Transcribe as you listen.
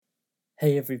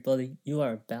Hey everybody, you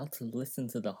are about to listen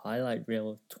to the highlight reel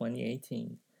of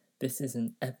 2018. This is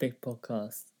an epic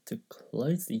podcast to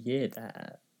close the year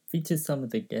that features some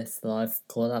of the guests that I've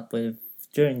caught up with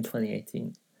during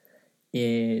 2018.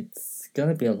 It's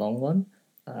gonna be a long one,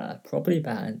 probably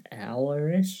about an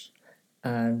hour-ish.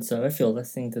 And so if you're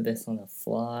listening to this on a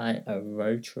flight, a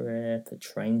road trip, a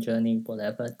train journey,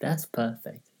 whatever, that's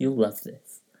perfect. You'll love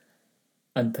this.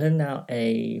 I'm putting out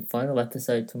a final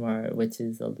episode tomorrow, which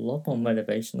is a lot more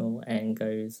motivational and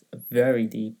goes very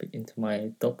deep into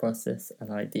my thought process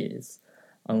and ideas.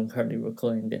 I'm currently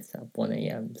recording this at 1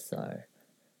 a.m., so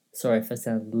sorry if I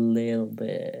sound a little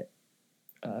bit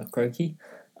croaky.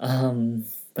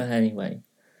 But anyway,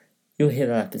 you'll hear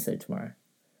that episode tomorrow.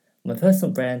 My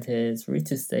personal brand is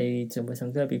Reach a Stage, in which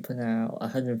I'm going to be putting out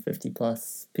 150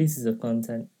 plus pieces of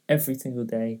content every single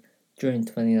day during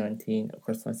 2019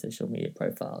 across my social media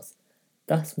profiles.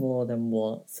 That's more than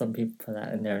what some people put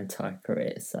out in their entire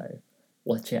career, so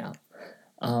watch out.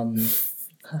 And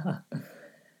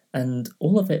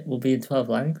all of it will be in 12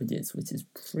 languages, which is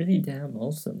pretty damn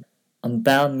awesome. I'm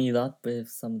about to meet up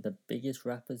with some of the biggest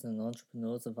rappers and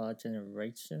entrepreneurs of our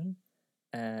generation,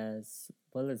 as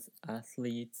well as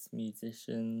athletes,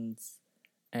 musicians,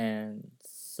 and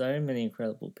so many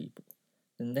incredible people.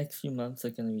 The next few months are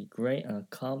going to be great, and I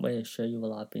can't wait to show you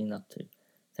what I've been up to.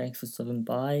 Thanks for stopping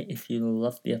by. If you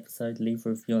loved the episode, leave a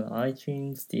review on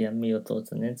iTunes, DM me your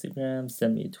thoughts on Instagram,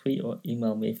 send me a tweet, or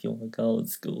email me if you want to go old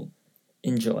school.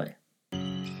 Enjoy.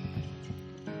 Want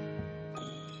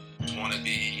to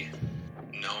be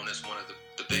known as one of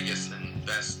the biggest and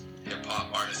best hip-hop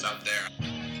artists out there.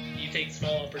 You take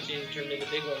small opportunities, turn them into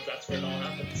big ones, that's where it all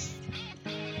happens.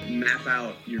 Map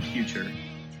out your future.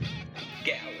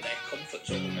 Get out of their comfort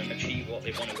zone and achieve what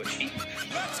they want to achieve.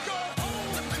 Let's go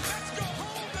home, let's go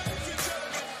home, ladies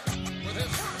and gentlemen, with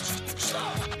his first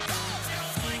stop.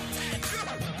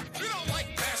 You don't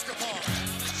like basketball.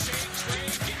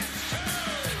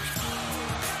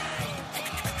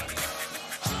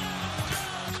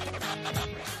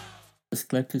 This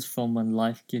clip is from When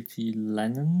Life Gives You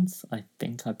Lemons. I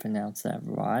think I pronounced that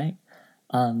right.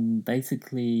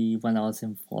 Basically, when I was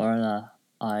in Florida,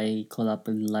 I caught up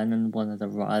with Lennon, one of the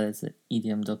writers at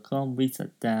EDM.com. We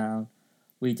sat down,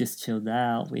 we just chilled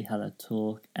out, we had a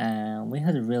talk, and we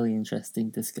had a really interesting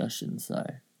discussion, so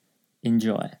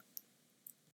enjoy.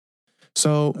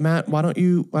 So, Matt, why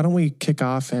don't we kick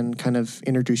off and kind of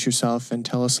introduce yourself and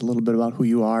tell us a little bit about who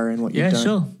you are and what you've done? Yeah,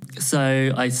 sure.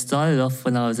 So I started off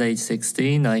when I was age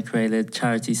 16. I created a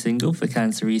charity single for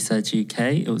Cancer Research UK.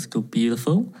 It was called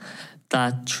Beautiful.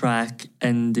 That track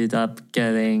ended up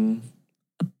getting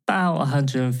about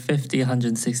 150,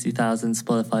 160,000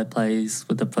 Spotify plays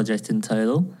with the project in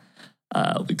total.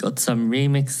 We got some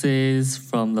remixes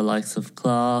from the likes of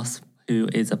Klaas, who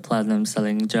is a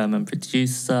platinum-selling German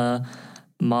producer,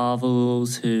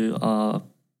 Marvels, who are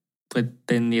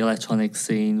within the electronic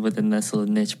scene, within their sort of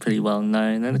niche, pretty well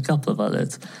known, and a couple of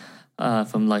others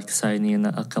from like Sony and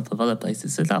a couple of other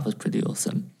places. So that was pretty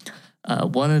awesome.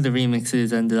 One of the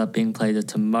remixes ended up being played at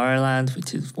Tomorrowland,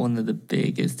 which is one of the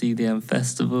biggest EDM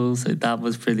festivals. So that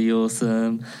was pretty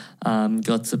awesome.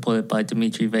 Got supported by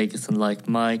Dimitri Vegas and Like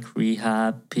Mike,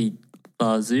 Rehab, Pete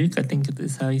Barzook, I think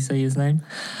is how you say his name.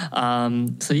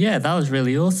 So yeah, that was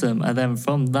really awesome. And then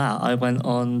from that, I went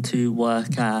on to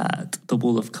work at The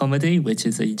Wall of Comedy, which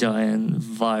is a giant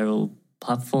viral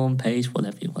platform page,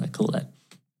 whatever you want to call it.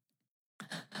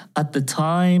 At the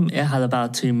time, it had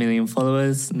about 2 million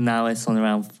followers. Now it's on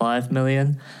around 5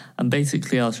 million. And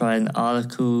basically, I was writing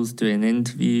articles, doing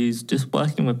interviews, just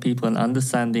working with people and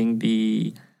understanding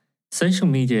the social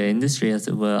media industry, as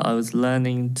it were. I was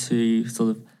learning to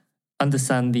sort of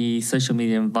understand the social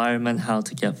media environment, how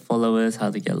to get followers, how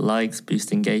to get likes,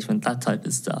 boost engagement, that type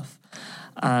of stuff.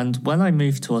 And when I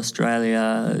moved to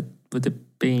Australia, would it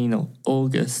been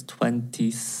August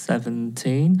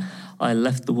 2017, I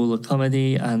left the Wall of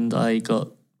Comedy and I got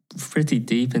pretty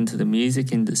deep into the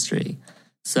music industry.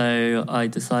 So I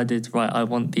decided, right, I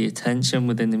want the attention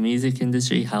within the music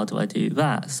industry. How do I do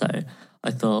that? So I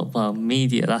thought, well,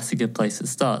 media, that's a good place to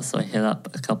start. So I hit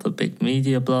up a couple of big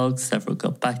media blogs, several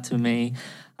got back to me,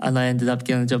 and I ended up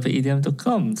getting a job at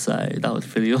EDM.com. So that was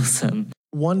pretty awesome.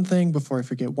 One thing, before I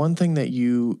forget, one thing that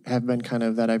you have been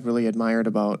that I've really admired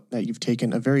about, that you've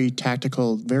taken a very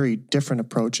tactical, very different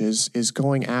approach is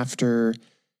going after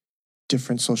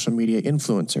different social media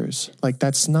influencers. Like,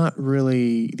 that's not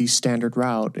really the standard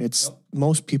route.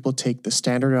 Most people take the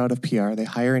standard route of PR. They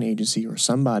hire an agency or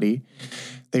somebody.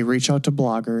 They reach out to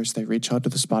bloggers. They reach out to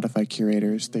the Spotify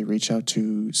curators. They reach out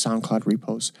to SoundCloud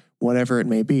repos, whatever it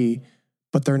may be.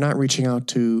 But they're not reaching out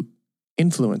to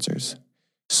influencers.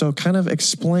 So kind of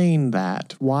explain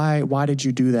that. Why did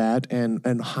you do that,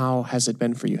 and how has it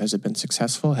been for you? Has it been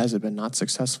successful? Has it been not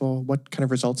successful? What kind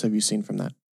of results have you seen from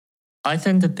that? I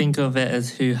tend to think of it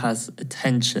as who has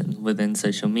attention within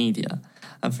social media.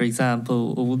 And for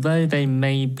example, although they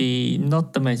may be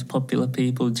not the most popular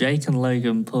people, Jake and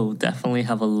Logan Paul definitely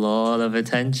have a lot of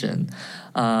attention.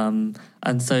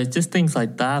 And so just things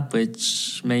like that,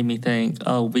 which made me think,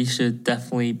 oh, we should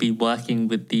definitely be working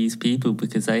with these people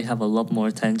because they have a lot more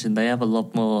attention. They have a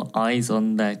lot more eyes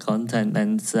on their content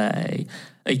than, say,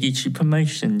 a YouTube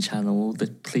promotion channel,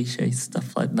 the cliche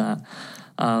stuff like that.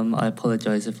 I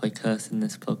apologize if I curse in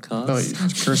this podcast. No,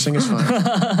 cursing is fine.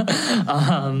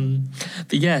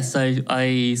 But yeah, so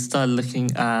I started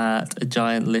looking at a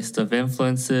giant list of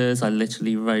influencers. I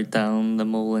literally wrote down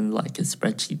them all in like a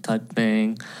spreadsheet type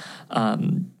thing.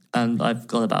 And I've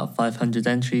got about 500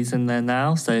 entries in there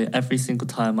now. So every single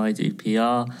time I do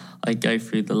PR, I go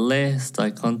through the list,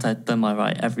 I contact them, I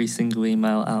write every single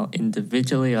email out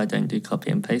individually. I don't do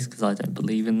copy and paste because I don't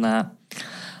believe in that.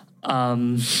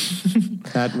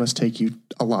 That must take you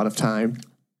a lot of time.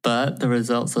 But the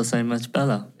results are so much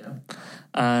better. Yeah.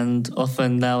 And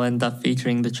often they'll end up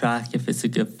featuring the track if it's a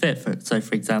good fit for it. So,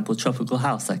 for example, Tropical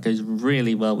House, that goes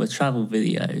really well with travel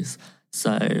videos.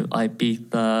 So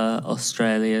Ibiza,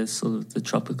 Australia, sort of the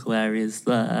tropical areas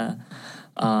there,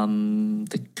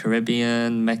 the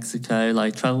Caribbean, Mexico,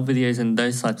 like travel videos in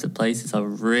those types of places are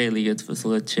really good for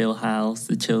sort of chill house,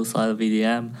 the chill side of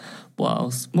EDM.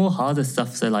 Whilst more harder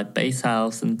stuff, so like bass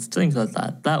house and things like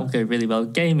that, that will go really well.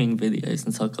 Gaming videos,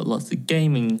 and so I've got lots of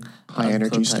gaming high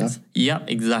energy stuff. Yep,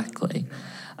 exactly.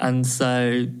 And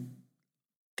so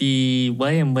the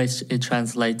way in which it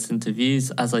translates into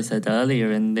views, as I said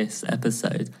earlier in this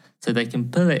episode, so they can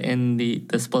put it in the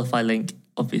Spotify link,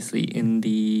 obviously in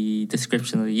the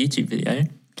description of the YouTube video,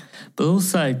 but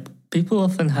also people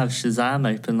often have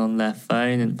Shazam open on their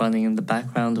phone and running in the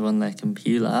background or on their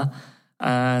computer.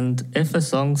 And if a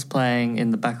song's playing in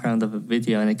the background of a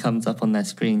video and it comes up on their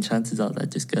screen, chances are they're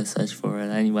just going to search for it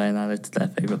anyway and add it to their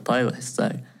favourite playlist.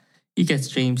 So you get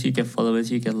streams, you get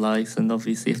followers, you get likes, and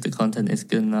obviously if the content is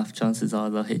good enough, chances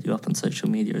are they'll hit you up on social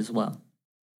media as well.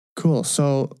 Cool.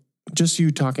 So just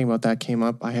you talking about that came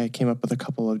up. I came up with a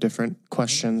couple of different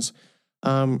questions.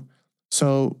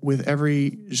 So with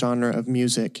every genre of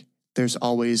music, there's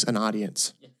always an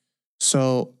audience.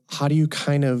 So how do you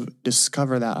kind of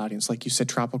discover that audience? Like you said,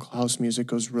 tropical house music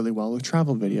goes really well with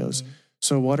travel videos. Mm-hmm.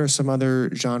 So what are some other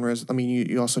genres? I mean,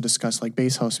 you also discussed like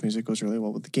bass house music goes really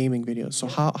well with the gaming videos. So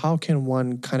how can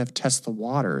one kind of test the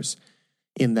waters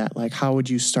in that? Like how would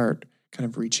you start kind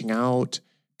of reaching out,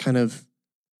 kind of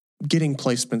getting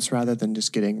placements rather than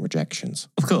just getting rejections?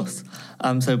 Of course.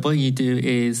 So what you do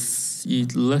is you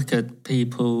look at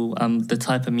people, the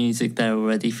type of music they're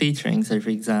already featuring. So for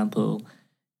example,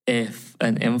 if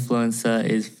an influencer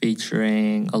is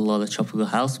featuring a lot of tropical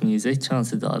house music,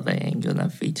 chances are they ain't gonna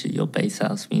feature your bass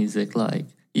house music. Like,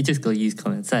 you just gotta use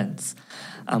common sense.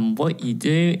 What you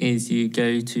do is you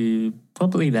go to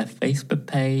probably their Facebook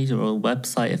page or a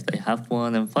website if they have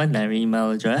one and find their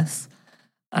email address,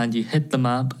 and you hit them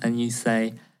up and you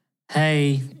say,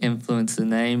 hey, influencer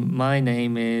name, my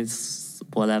name is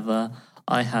whatever,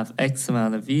 I have X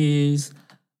amount of views,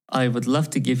 I would love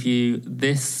to give you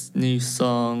this new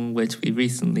song, which we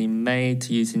recently made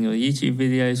to use in your YouTube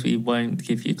videos. We won't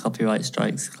give you copyright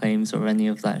strikes, claims, or any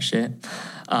of that shit.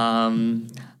 And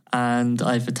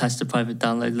I've attached a private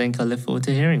download link. I look forward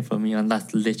to hearing from you. And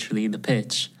that's literally the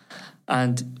pitch.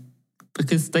 And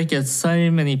because they get so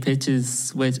many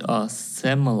pitches which are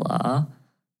similar,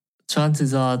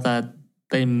 chances are that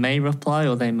they may reply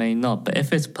or they may not. But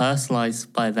if it's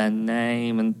personalized by their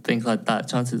name and things like that,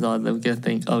 chances are they're going to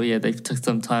think, oh yeah, they've took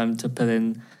some time to put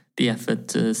in the effort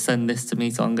to send this to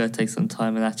me, so I'm going to take some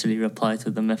time and actually reply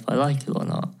to them if I like it or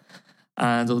not.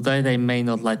 And although they may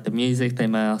not like the music, they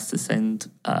may ask to send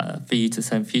for you to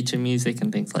send future music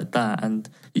and things like that. And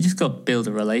you just got to build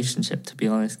a relationship, to be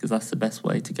honest, because that's the best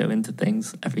way to go into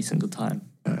things every single time.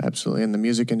 Absolutely. And the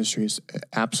music industry is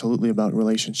absolutely about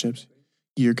relationships.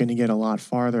 You're going to get a lot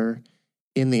farther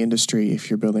in the industry if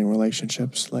you're building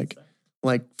relationships. Like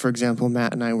for example,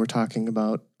 Matt and I were talking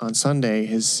about on Sunday.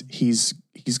 He's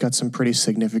got some pretty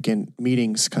significant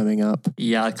meetings coming up.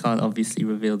 Yeah, I can't obviously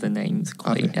reveal the names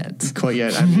quite yet. Quite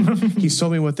yet. I mean, he's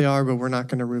told me what they are, but we're not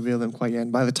going to reveal them quite yet.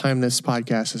 And by the time this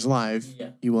podcast is live,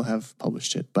 you will have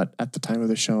published it. But at the time of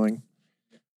the showing,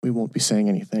 we won't be saying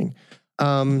anything.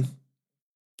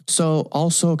 So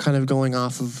also kind of going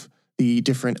off of the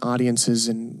different audiences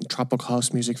and tropical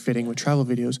house music fitting with travel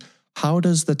videos, how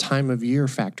does the time of year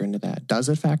factor into that? Does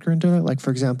it factor into it? Like, for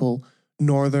example,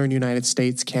 northern United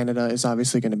States, Canada is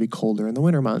obviously going to be colder in the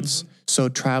winter months. So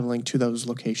traveling to those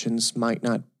locations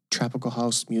tropical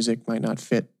house music might not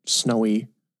fit snowy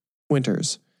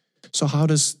winters. So how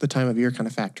does the time of year kind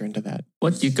of factor into that?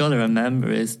 What you got to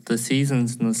remember is the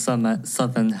seasons in the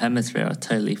southern hemisphere are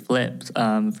totally flipped.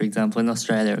 For example, in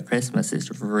Australia at Christmas,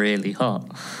 it's really hot.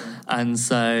 And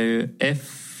so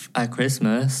if at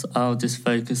Christmas, I'll just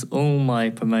focus all my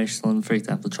promotional and, for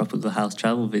example, tropical house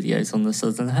travel videos on the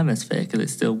southern hemisphere because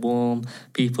it's still warm.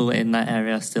 People in that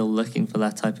area are still looking for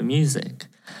that type of music.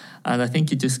 And I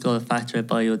think you just got to factor it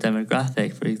by your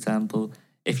demographic. For example,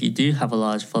 if you do have a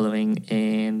large following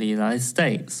in the United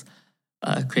States,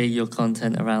 create your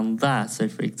content around that. So,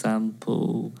 for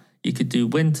example, you could do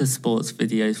winter sports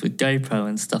videos with GoPro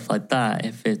and stuff like that.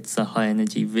 If it's a high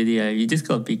energy video, you just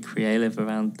got to be creative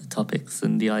around the topics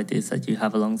and the ideas that you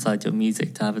have alongside your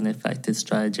music to have an effective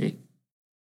strategy.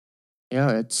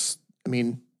 Yeah,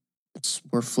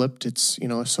 we're flipped.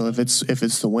 So if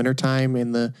it's the winter time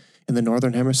in the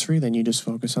northern hemisphere, then you just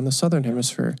focus on the southern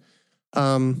hemisphere.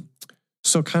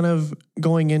 So kind of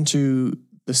going into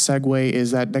the segue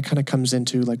is that kind of comes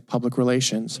into like public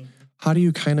relations. How do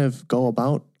you kind of go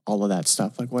about all of that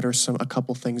stuff? Like what are a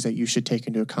couple things that you should take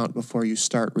into account before you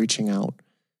start reaching out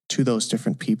to those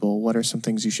different people? What are some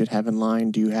things you should have in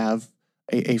line? Do you have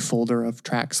a folder of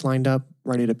tracks lined up,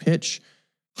 ready to pitch?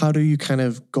 How do you kind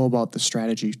of go about the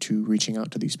strategy to reaching out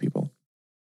to these people?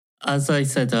 As I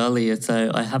said earlier,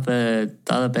 so I have a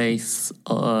database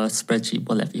or a spreadsheet,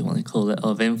 whatever you want to call it,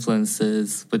 of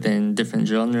influencers within different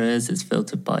genres. It's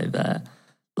filtered by their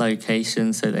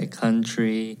location, so their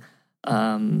country,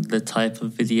 the type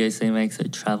of videos they make, so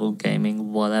travel,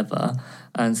 gaming, whatever.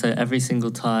 And so every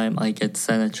single time I get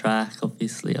sent a track,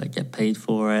 obviously I get paid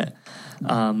for it.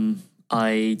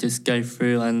 I just go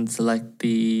through and select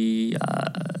the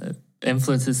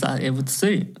influencers that it would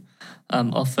suit.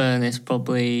 Often it's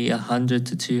probably 100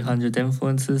 to 200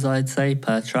 influencers, I'd say,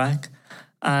 per track.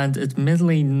 And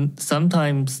admittedly,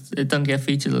 sometimes it doesn't get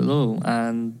featured at all,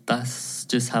 and that's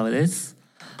just how it is.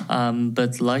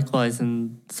 But likewise,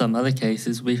 in some other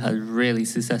cases, we've had really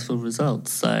successful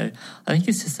results. So I think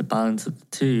it's just a balance of the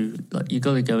two. Like, you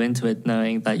got to go into it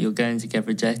knowing that you're going to get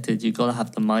rejected. You've got to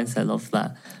have the mindset of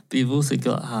that. But you've also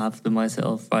got to have the mindset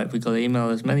of, right, we've got to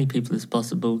email as many people as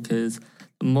possible because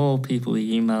the more people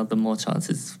we email, the more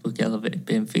chances we'll get of it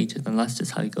being featured. And that's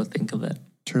just how you got to think of it.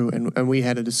 True. And we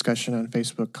had a discussion on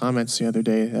Facebook comments the other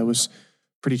day that was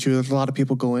pretty true. There's a lot of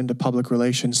people go into public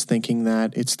relations thinking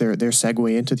that it's their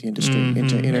segue into the industry,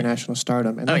 into international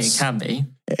stardom. And it can be.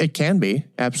 It can be,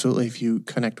 absolutely, if you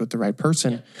connect with the right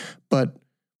person. Yeah. But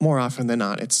more often than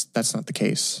not, that's not the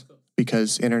case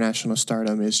because international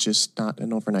stardom is just not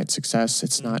an overnight success.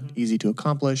 It's not easy to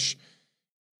accomplish.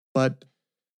 But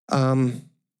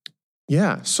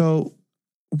so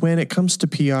when it comes to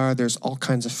PR, there's all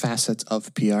kinds of facets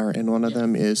of PR, and one of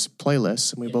them is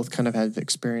playlists. And we both kind of had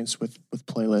experience with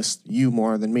playlists, you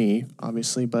more than me,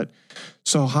 obviously. But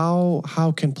so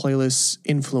how can playlists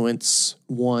influence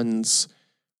one's,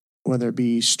 whether it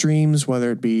be streams,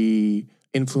 whether it be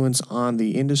influence on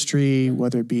the industry,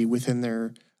 whether it be within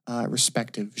their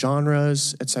respective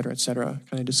genres, et cetera, et cetera?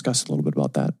 Can I discuss a little bit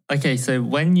about that? Okay, so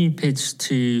when you pitch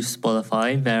to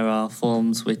Spotify, there are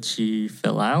forms which you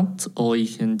fill out, or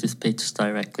you can just pitch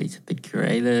directly to the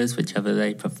curators, whichever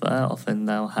they prefer. Often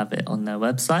they'll have it on their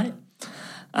website.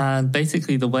 And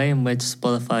basically the way in which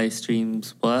Spotify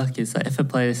streams work is that if a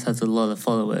playlist has a lot of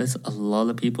followers, a lot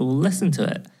of people will listen to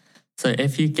it. So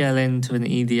if you get into an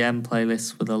EDM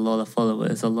playlist with a lot of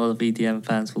followers, a lot of EDM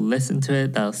fans will listen to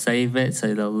it, they'll save it,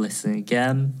 so they'll listen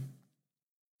again.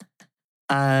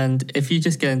 And if you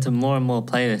just get into more and more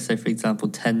playlists, so for example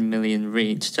 10 million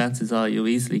reach, chances are you'll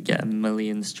easily get 1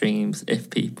 million streams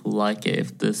if people like it,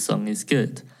 if the song is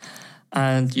good.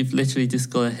 And you've literally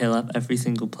just got to hit up every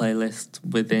single playlist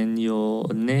within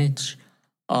your niche,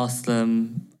 ask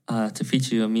them to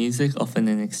feature your music, often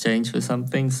in exchange for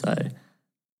something. So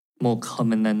more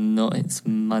common than not, it's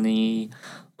money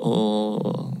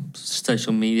or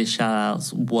social media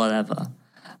shout-outs, whatever.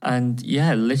 And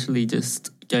yeah, literally just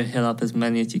go hit up as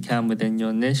many as you can within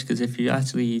your niche, because if you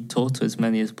actually talk to as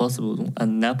many as possible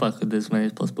and network with as many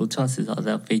as possible, chances are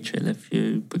they'll feature it if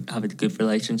you have a good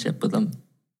relationship with them.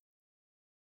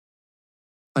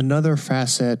 Another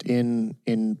facet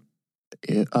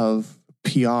of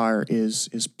PR is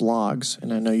blogs,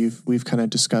 and I know we've kind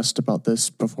of discussed about this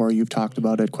before. You've talked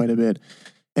about it quite a bit,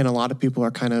 and a lot of people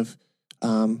are kind of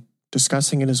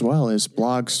discussing it as well. Is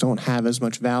blogs don't have as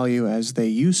much value as they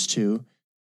used to.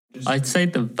 I'd say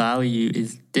the value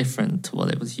is different to what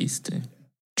it was used to.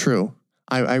 True,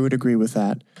 I would agree with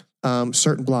that.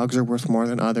 Certain blogs are worth more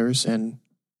than others, and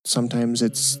sometimes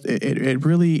it's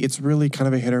really kind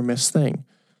of a hit or miss thing.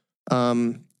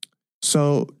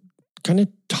 So kind of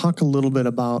talk a little bit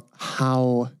about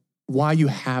why you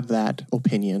have that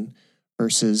opinion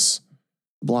versus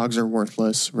blogs are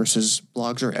worthless versus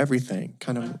blogs are everything.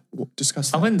 Kind of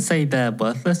discuss that. I wouldn't say they're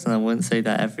worthless, and I wouldn't say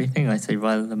they're everything. I say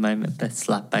right at the moment they're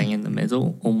slap bang in the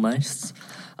middle, almost.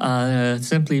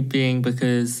 Simply being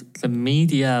because the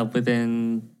media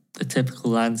within the typical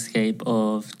landscape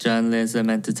of journalism,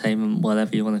 entertainment,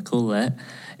 whatever you want to call it,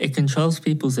 it controls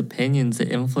people's opinions,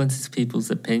 it influences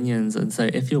people's opinions. And so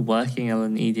if you're working on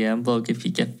an EDM blog, if you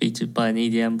get featured by an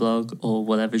EDM blog or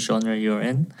whatever genre you're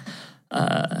in,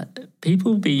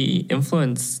 people will be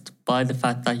influenced by the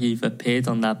fact that you've appeared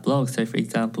on that blog. So, for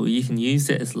example, you can use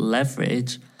it as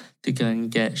leverage to go and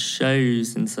get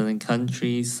shows in certain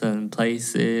countries, certain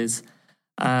places.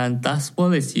 And that's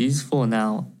what it's used for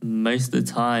now most of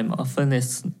the time. Often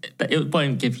it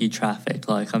won't give you traffic.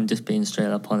 Like, I'm just being straight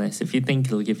up honest. If you think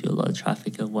it'll give you a lot of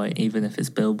traffic, it won't, even if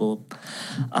it's Billboard.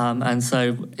 And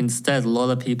so instead, a lot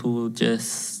of people will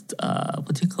just,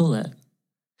 what do you call it?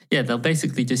 Yeah, they'll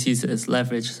basically just use it as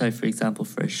leverage. So, for example,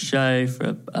 for a show,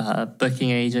 for a booking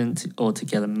agent, or to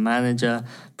get a manager,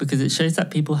 because it shows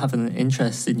that people have an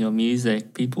interest in your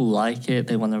music. People like it.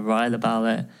 They want to write about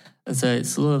it. And so it's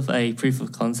sort of a proof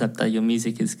of concept that your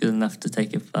music is good enough to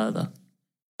take it further.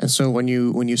 And so when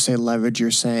you say leverage, you're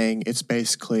saying it's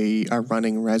basically a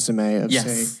running resume of, Yes.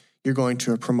 say, you're going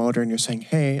to a promoter and you're saying,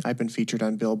 hey, I've been featured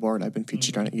on Billboard, I've been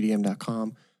featured on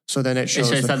EDM.com. So then it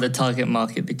shows that the target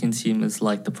market, the consumers,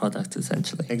 like the product,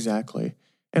 essentially. Exactly.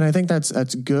 And I think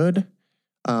that's good,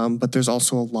 but there's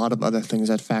also a lot of other things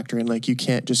that factor in. Like, you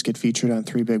can't just get featured on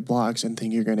 3 big blogs and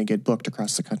think you're going to get booked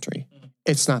across the country.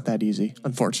 It's not that easy,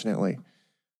 unfortunately.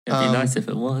 It'd be nice if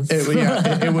it was.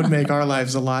 It would make our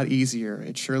lives a lot easier.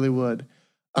 It surely would.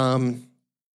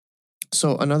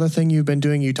 So another thing you've been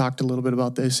doing, you talked a little bit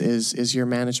about this, is your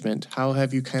management. How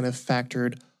have you kind of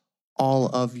factored all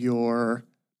of your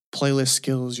playlist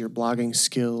skills, your blogging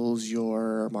skills,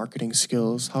 your marketing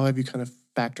skills? How have you kind of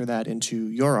factored that into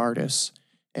your artists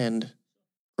and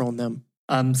grown them?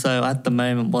 So at the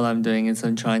moment, what I'm doing is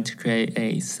I'm trying to create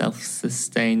a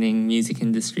self-sustaining music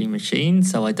industry machine,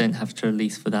 so I don't have to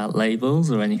release without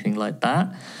labels or anything like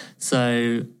that.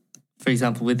 So, for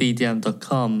example, with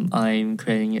EDM.com, I'm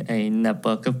creating a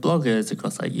network of bloggers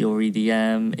across like Your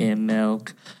EDM, Ear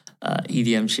Milk,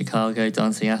 EDM Chicago,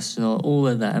 Dancing Astronaut, all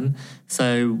of them.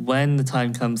 So when the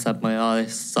time comes that my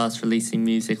artist starts releasing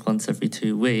music once every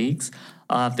 2 weeks,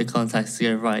 I'll have the contacts to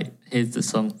go, right, here's the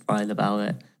song, write about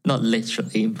it. Not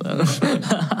literally, but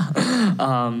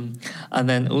and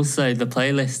then also the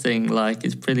playlisting, like,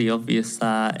 it's pretty obvious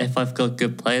that if I've got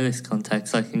good playlist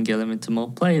contacts, I can get them into more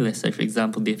playlists. So, for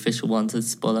example, the official ones at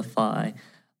Spotify,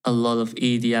 a lot of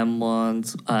EDM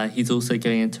ones. He's also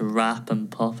going into rap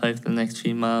and pop over the next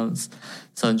few months.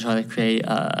 So I'm trying to create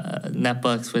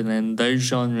networks within those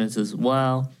genres as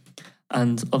well.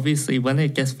 And obviously, when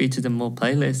it gets featured in more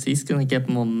playlists, he's going to get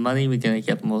more money, we're going to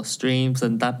get more streams,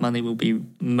 and that money will be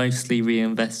mostly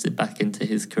reinvested back into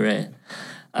his career.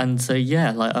 And so,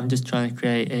 yeah, like, I'm just trying to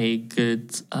create a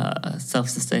good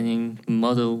self-sustaining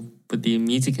model with the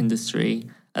music industry,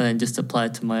 and then just apply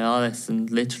it to my artists and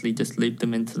literally just loop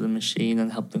them into the machine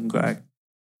and help them grow.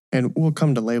 And we'll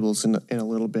come to labels in a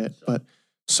little bit. But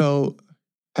so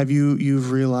have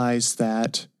you've realized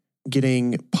that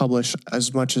getting published,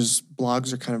 as much as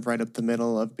blogs are kind of right up the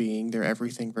middle of being they're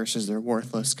everything versus they're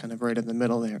worthless, kind of right in the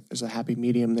middle there's a happy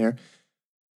medium there.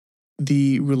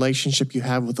 The relationship you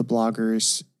have with the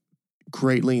bloggers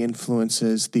greatly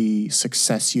influences the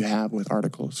success you have with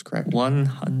articles, correct?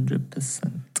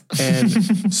 100%.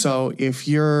 And so if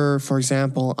you're, for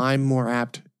example, I'm more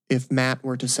apt, if Matt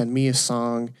were to send me a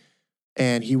song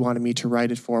and he wanted me to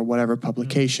write it for whatever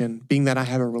publication, being that I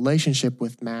have a relationship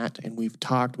with Matt and we've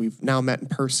talked, we've now met in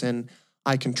person,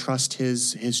 I can trust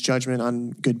his judgment on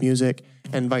good music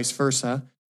and vice versa.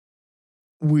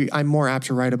 I'm more apt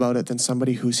to write about it than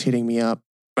somebody who's hitting me up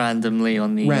Randomly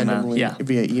on the email. Yeah.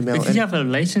 via email. Because you have a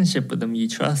relationship with them, you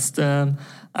trust them,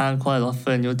 and quite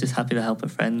often you're just happy to help a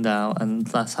friend out, and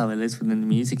that's how it is within the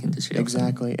music industry.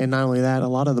 Exactly. And not only that, a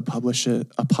lot of the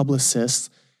publicists,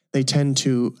 they tend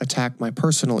to attack my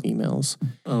personal emails.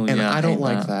 Oh, and yeah, I don't hate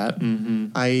like that. Mm-hmm.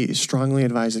 I strongly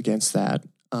advise against that.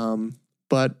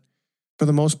 But for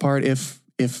the most part, if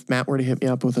Matt were to hit me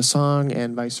up with a song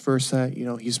and vice versa, you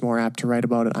know, he's more apt to write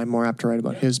about it. I'm more apt to write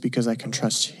about his because I can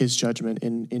trust his judgment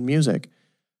in music.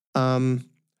 So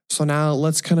now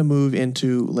let's kind of move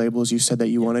into labels. You said that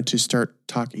you wanted to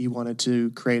you wanted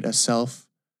to create a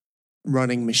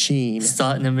running machine.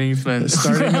 Starting a movement.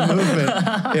 Starting a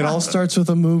movement. It all starts with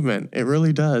a movement. It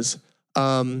really does.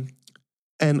 And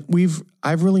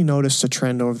I've really noticed a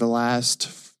trend over the last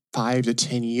 5 to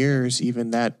 10 years,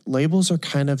 even, that labels are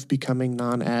kind of becoming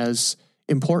non as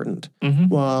important. Mm-hmm.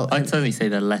 Well, I'd certainly say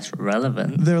they're less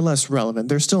relevant. they're less relevant.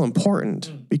 They're still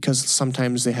important because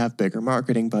sometimes they have bigger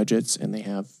marketing budgets and they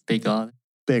have Big on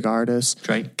big artists.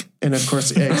 Drake. And of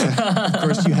course, of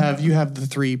course, you have the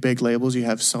three big labels. You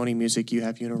have Sony Music, you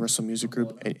have Universal Music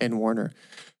Group, and Warner.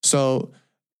 So,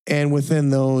 and within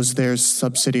those, there's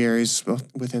subsidiaries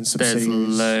within subsidiaries.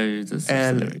 There's loads of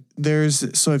subsidiaries.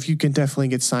 And so if you can definitely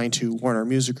get signed to Warner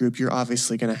Music Group, you're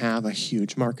obviously going to have a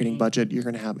huge marketing budget. You're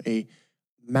going to have a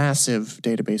massive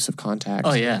database of contacts.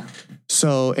 Oh, yeah.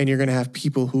 So, and you're going to have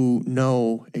people who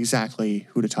know exactly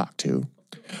who to talk to.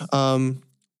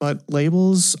 But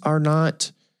labels are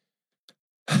not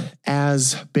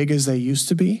as big as they used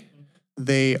to be.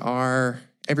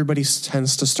 Everybody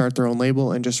tends to start their own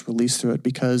label and just release through it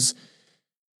because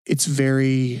it's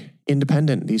very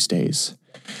independent these days.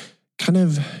 Can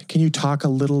you talk a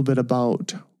little bit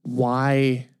about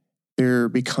why they're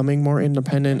becoming more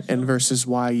independent and versus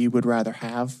why you would rather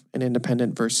have an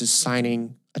independent versus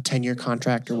signing a 10-year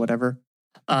contract or whatever?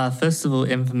 First of all,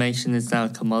 information is now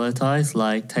commoditized.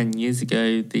 Like 10 years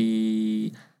ago,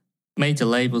 the major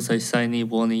labels, so Sony,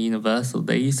 Warner, Universal,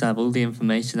 they used to have all the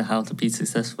information on how to be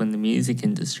successful in the music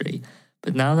industry.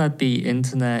 But now that the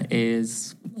internet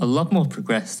is a lot more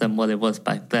progressed than what it was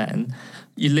back then,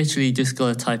 you literally just got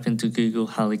to type into Google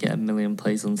how to get 1 million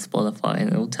plays on Spotify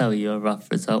and it'll tell you a rough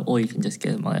result, or you can just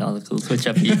get my articles,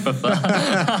 whichever you prefer.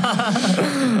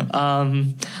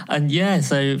 And yeah,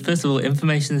 so first of all,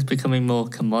 information is becoming more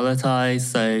commoditized,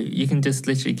 so you can just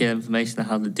literally get information on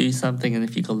how to do something, and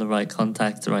if you've got the right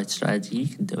contacts, the right strategy, you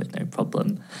can do it, no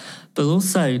problem. But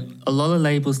also, a lot of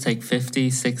labels take 50,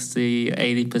 60,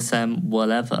 80%,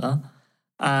 whatever.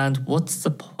 And what's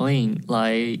the point?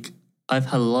 Like, I've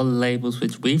had a lot of labels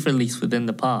which we've released within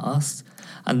the past,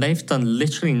 and they've done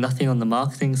literally nothing on the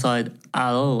marketing side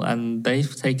at all, and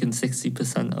they've taken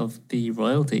 60% of the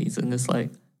royalties, and it's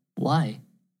like, why?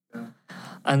 Yeah.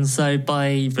 And so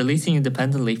by releasing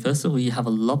independently, first of all, you have a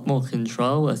lot more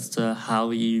control as to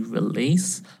how you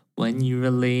release, when you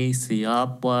release, the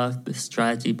artwork, the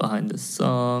strategy behind the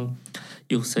song.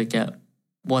 You also get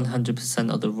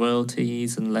 100% of the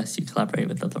royalties unless you collaborate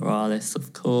with other artists,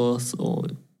 of course, or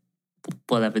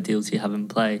whatever deals you have in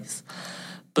place.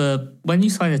 But when you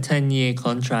sign a 10-year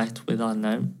contract with, I don't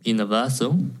know,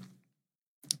 Universal,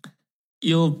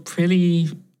 you're pretty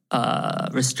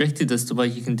restricted as to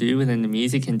what you can do within the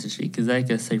music industry, because they're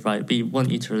going to say, right, we want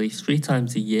you to release 3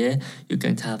 times a year, you're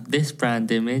going to have this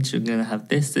brand image, you're going to have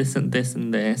this, this, and this,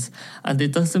 and this, and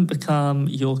it doesn't become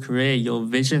your career, your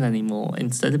vision anymore.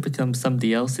 Instead, it becomes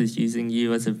somebody else's using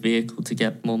you as a vehicle to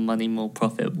get more money, more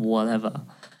profit, whatever.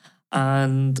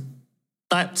 And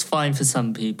that's fine for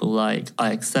some people. Like,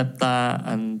 I accept that,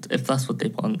 and if that's what they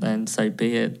want, then so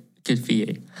be it. Good for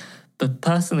you. But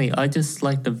personally, I just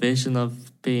like the vision of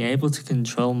being able to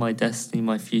control my destiny,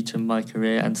 my future, my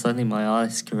career, and certainly my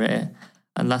artist's career.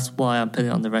 And that's why I'm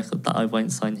putting on the record that I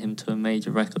won't sign him to a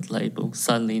major record label,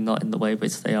 certainly not in the way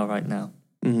which they are right now.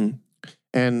 Mm-hmm.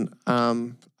 And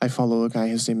I follow a guy,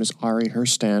 his name is Ari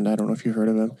Herstand. I don't know if you heard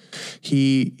of him.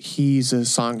 He's a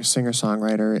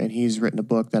singer-songwriter, and he's written a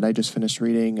book that I just finished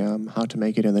reading, How to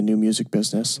Make It in the New Music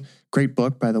Business. Great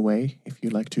book, by the way, if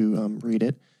you'd like to read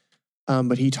it.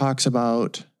 But he talks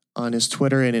about on his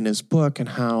Twitter and in his book and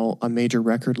how a major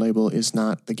record label is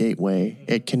not the gateway.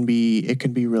 It can be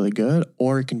really good,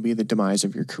 or it can be the demise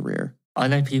of your career. I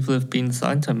know people have been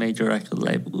signed to a major record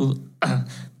label.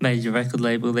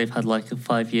 They've had like a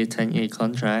 5-year, 10-year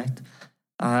contract,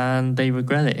 and they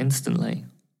regret it instantly.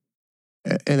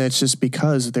 And it's just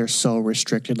because they're so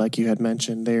restricted, like you had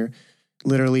mentioned. They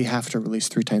literally have to release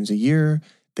 3 times a year.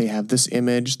 They have this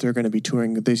image. They're going to be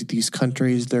touring these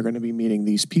countries. They're going to be meeting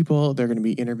these people. They're going to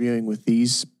be interviewing with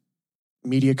these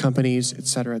media companies, et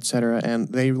cetera, and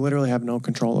they literally have no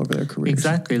control over their careers.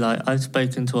 Exactly. Like, I've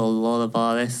spoken to a lot of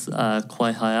artists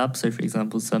quite high up. So, for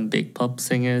example, some big pop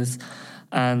singers,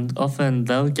 and often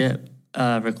they'll get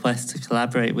requests to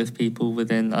collaborate with people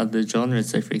within other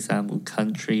genres. So, for example,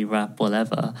 country, rap,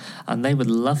 whatever, and they would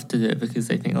love to do it because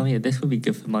they think, oh yeah, this would be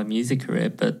good for my music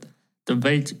career. But the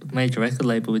major record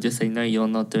label would just say, no, you're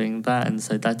not doing that, and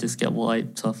so that just get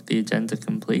wiped off the agenda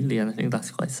completely. And I think that's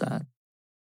quite sad.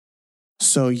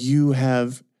 So you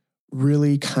have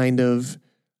really kind of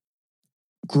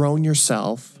grown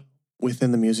yourself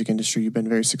within the music industry. You've been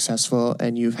very successful,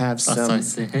 and you have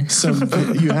That's some.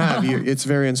 It's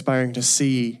very inspiring to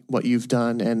see what you've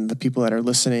done and the people that are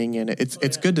listening, and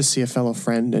it's good to see a fellow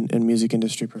friend and music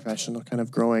industry professional kind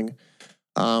of growing.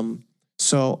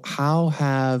 So how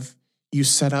have you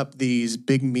set up these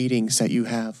big meetings that you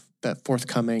have that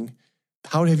forthcoming?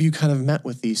 How have you kind of met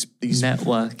with these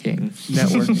networking?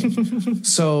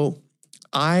 So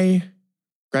I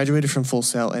graduated from Full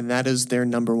Sail, and that is their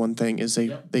number one thing is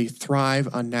they thrive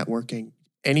on networking.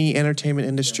 Any entertainment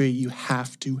industry, you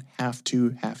have to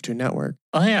network.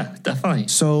 Oh yeah, definitely.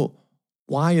 So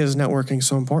why is networking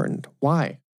so important?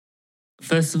 Why?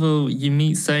 First of all, you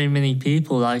meet so many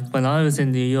people. Like when I was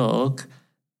in New York,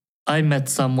 I met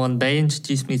someone, they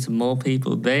introduced me to more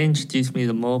people,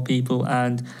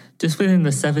 and just within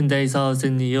the 7 days I was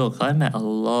in New York, I met a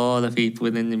lot of people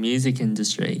within the music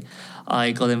industry.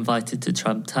 I got invited to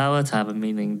Trump Tower to have a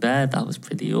meeting there. That was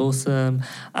pretty awesome.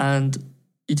 And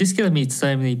you just get to meet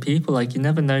so many people. Like, you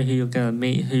never know who you're going to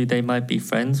meet, who they might be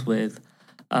friends with.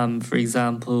 For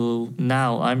example,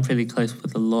 now I'm pretty close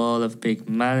with a lot of big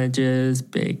managers,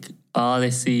 big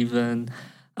artists even.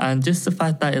 And just the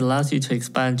fact that it allows you to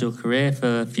expand your career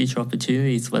for future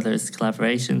opportunities, whether it's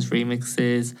collaborations,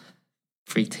 remixes,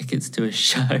 free tickets to a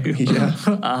show.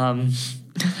 Yeah.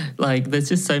 Like, there's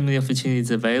just so many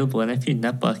opportunities available. And if you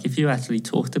network, if you actually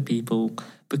talk to people,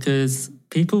 because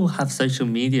people have social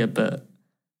media, but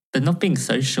they're not being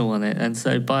social on it. And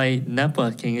so by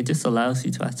networking, it just allows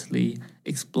you to actually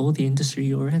explore the industry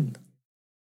you're in.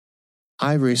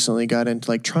 I recently got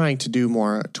into trying to do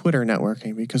more Twitter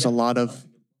networking because a lot of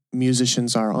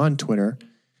musicians are on Twitter,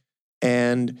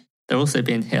 and they're also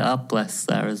being hit up less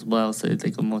there as well, so they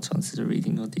got more chances of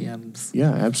reading your DMs.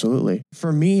 Yeah, absolutely.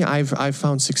 For me, I've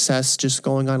found success just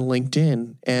going on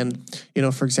LinkedIn, and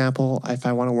for example, if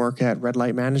I want to work at Red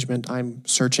Light Management, I'm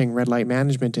searching Red Light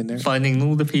Management in there, finding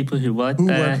all the people who work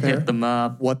there, hit them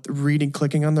up.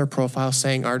 Clicking on their profile,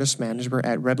 saying artist manager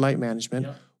at Red Light Management.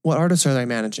 Yep. What artists are they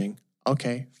managing?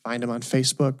 Okay, find them on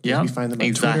Facebook. Yeah, maybe find them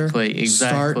on Twitter.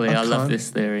 Exactly. I love this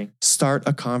theory. Start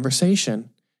a conversation.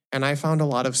 And I found a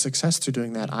lot of success through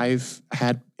doing that. I've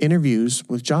had interviews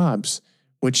with jobs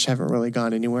which haven't really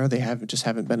gone anywhere. They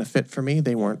haven't been a fit for me.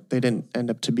 They didn't end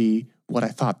up to be what I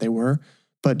thought they were.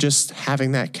 But just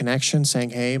having that connection,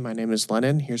 saying, hey, my name is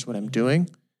Lennon, here's what I'm doing,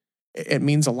 it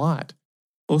means a lot.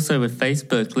 Also with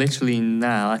Facebook, literally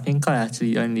now, I think I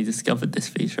actually only discovered this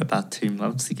feature about 2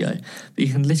 months ago, but you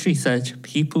can literally search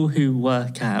people who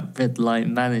work at Red Light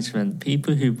Management,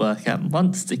 people who work at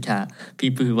Monstercat,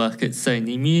 people who work at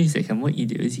Sony Music, and what you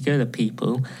do is you go to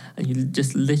people and you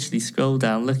just literally scroll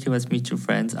down, look who has mutual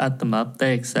friends, add them up,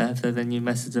 they accept, and then you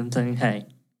message them saying, hey,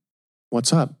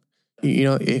 what's up?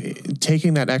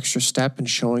 Taking that extra step and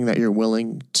showing that you're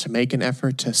willing to make an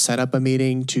effort to set up a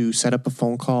meeting, to set up a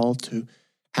phone call, to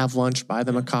have lunch, buy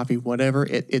them a coffee, whatever.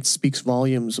 It speaks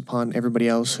volumes upon everybody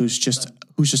else who's just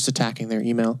attacking their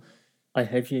email. I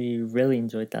hope you really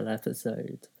enjoyed that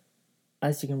episode.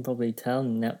 As you can probably tell,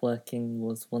 networking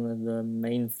was one of the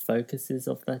main focuses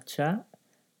of that chat,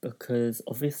 because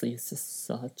obviously it's just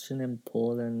such an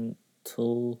important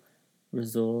tool,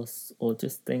 resource, or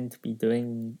just thing to be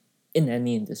doing in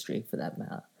any industry for that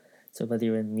matter. So whether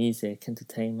you're in music,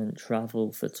 entertainment,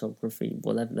 travel, photography,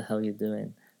 whatever the hell you're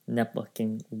doing,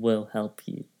 networking will help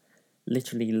you.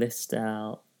 Literally list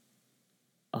out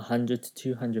 100 to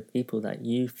 200 people that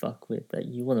you fuck with, that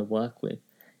you want to work with.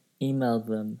 Email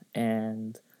them,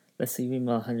 and let's say you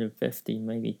email 150,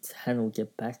 maybe 10 will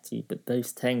get back to you, but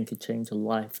those 10 could change your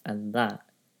life, and that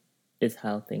is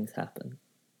how things happen.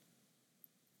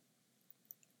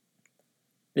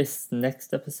 This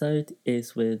next episode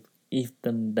is with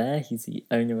Ethan Bear. He's the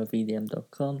owner of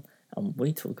EDM.com, and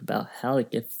we talk about how to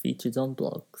get featured on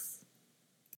blogs.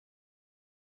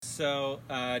 So,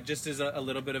 just as a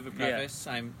little bit of a preface,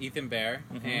 I'm Ethan Bear,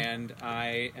 and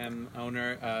I am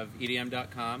owner of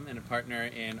EDM.com and a partner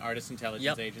in Artist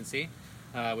Intelligence Agency,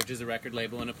 which is a record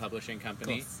label and a publishing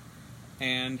company.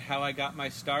 And how I got my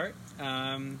start,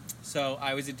 so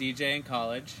I was a DJ in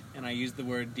college, and I used the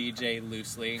word DJ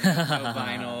loosely. No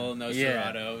vinyl, no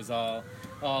Serato, it was all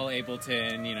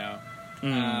Ableton, you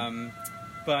know.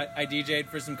 But I DJ'd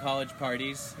for some college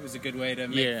parties. It was a good way to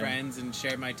make friends and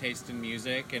share my taste in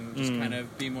music and just kind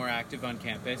of be more active on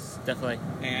campus. Definitely.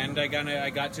 And I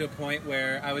got to a point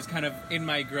where I was kind of in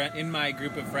my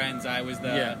group of friends. I was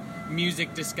the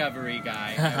music discovery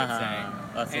guy, I would say.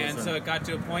 That's and awesome. so it got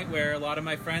to a point where a lot of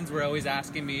my friends were always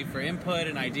asking me for input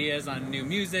and ideas on new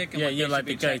music. And what you're they like should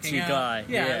be the go-to checking out. guy.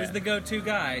 Yeah, I was the go-to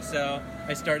guy. So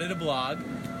I started a blog.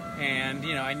 And,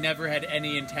 you know, I never had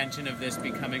any intention of this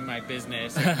becoming my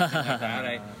business or anything like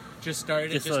that. just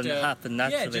started Just just sort of to happened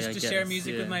naturally, yeah, just I to share guess,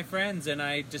 music yeah. with my friends, and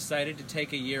I decided to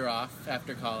take a year off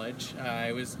after college.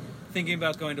 I was thinking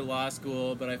about going to law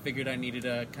school, but I figured I needed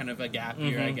a kind of a gap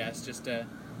year, I guess, just to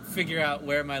figure out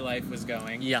where my life was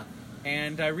going. Yeah.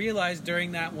 And I realized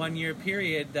during that 1 year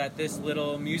period that this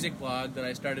little music blog that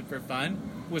I started for fun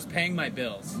was paying my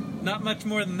bills. Not much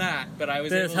more than that, but I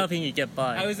was But able it's helping you get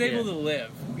by. I was able yeah. to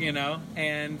live, you know?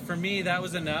 And for me, that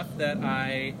was enough that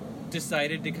I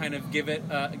decided to kind of give it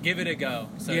a go,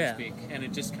 so Yeah. to speak. And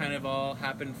it just kind of all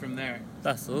happened from there.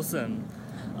 That's awesome.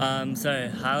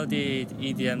 So how did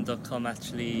EDM.com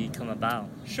actually come about?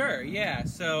 Sure, yeah.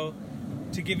 So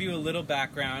to give you a little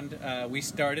background, we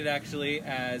started actually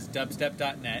as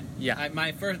dubstep.net. Yeah.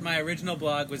 My original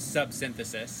blog was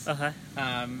Subsynthesis. Okay.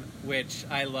 Which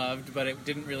I loved, but it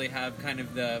didn't really have kind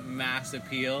of the mass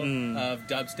appeal of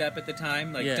dubstep at the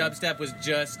time. Like, Yeah. dubstep was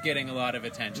just getting a lot of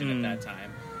attention at that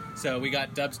time. So we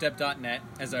got dubstep.net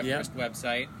as our Yeah. first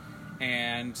website,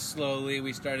 and slowly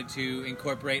we started to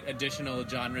incorporate additional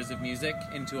genres of music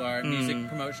into our music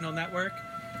promotional network.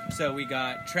 So we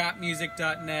got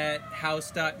trapmusic.net,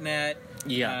 house.net,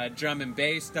 Yeah.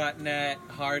 drumandbass.net,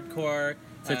 hardcore.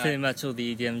 So pretty much all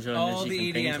the EDM genres All you the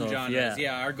can EDM think of. genres,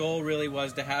 yeah. Our goal really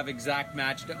was to have exact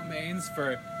match domains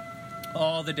for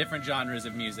all the different genres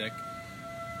of music.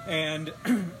 And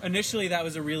initially that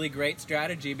was a really great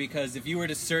strategy, because if you were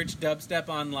to search dubstep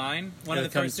online, one of It'll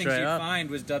the come first things straight you'd up.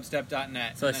 find was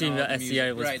dubstep.net. So I and then assume all your the SEO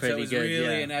music. was right, pretty so it was good,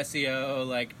 really yeah. an SEO,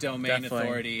 like, domain Definitely.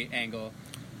 authority angle.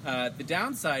 The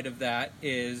downside of that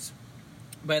is,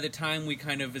 by the time we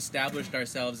kind of established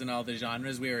ourselves in all the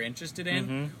genres we were interested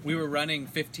in, we were running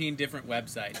 15 different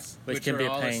websites, Which can were be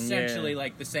a all pain, essentially yeah.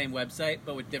 like the same website,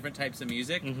 but with different types of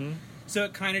music. So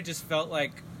it kind of just felt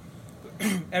like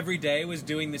every day was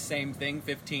doing the same thing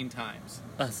 15 times.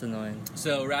 That's annoying.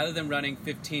 So rather than running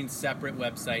 15 separate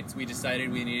websites, we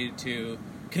decided we needed to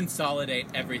consolidate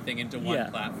everything into one Yeah.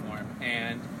 platform.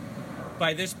 And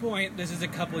by this point, this is a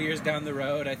couple years down the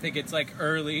road. I think it's like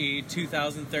early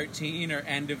 2013 or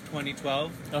end of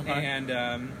 2012. And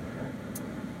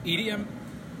EDM,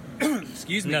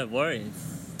 excuse me. No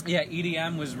worries. Yeah,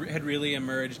 EDM had really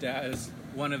emerged as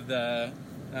one of the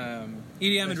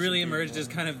EDM had really emerged as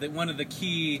kind of one of the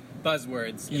key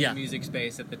buzzwords in Yeah. the music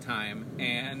space at the time.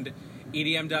 And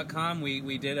EDM.com,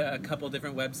 we did a couple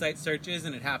different website searches,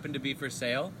 and it happened to be for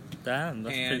sale. Damn,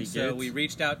 that's pretty And so good. we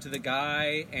reached out to the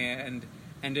guy and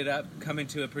ended up coming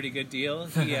to a pretty good deal.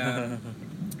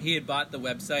 He had bought the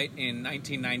website in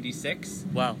 1996.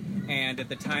 Wow. And at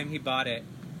the time he bought it,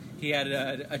 he had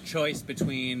a choice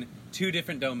between two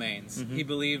different domains. He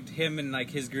believed, him and like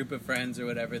his group of friends or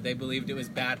whatever, they believed it was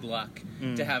bad luck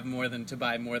to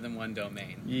buy more than one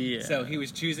domain. Yeah. So he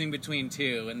was choosing between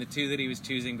two, and the two that he was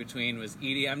choosing between was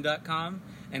EDM.com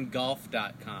and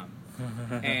golf.com.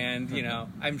 And, you know,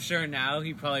 I'm sure now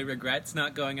he probably regrets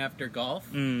not going after golf,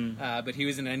 but he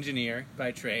was an engineer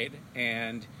by trade,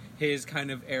 and his kind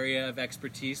of area of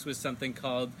expertise was something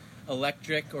called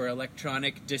electric or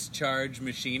electronic discharge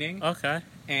machining. Okay.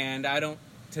 And I don't,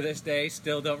 to this day,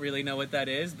 still don't really know what that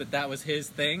is, but that was his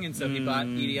thing, and so he bought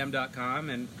EDM.com,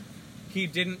 and he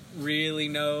didn't really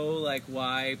know, like,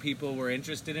 why people were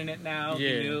interested in it now. Yeah.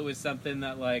 He knew it was something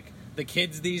that, like, the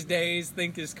kids these days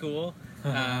think is cool,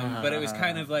 but it was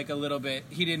kind of like a little bit,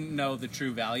 he didn't know the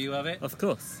true value of it. Of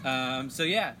course. So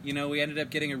yeah, you know, we ended up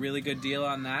getting a really good deal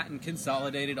on that and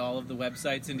consolidated all of the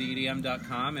websites into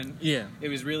EDM.com, and Yeah. it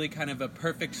was really kind of a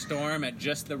perfect storm at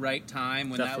just the right time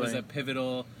when that was a Definitely.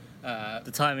 pivotal.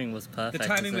 The timing was perfect. The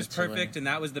timing was essentially. perfect, and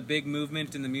that was the big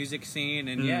movement in the music scene,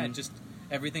 and yeah, it just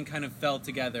everything kind of fell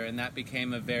together, and that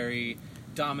became a very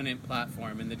dominant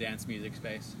platform in the dance music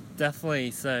space.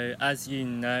 Definitely. So, as you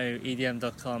know,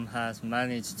 EDM.com has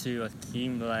managed to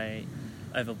accumulate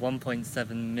over 1.7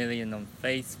 million on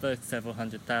Facebook, several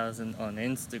hundred thousand on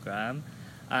Instagram,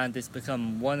 and it's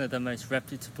become one of the most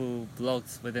reputable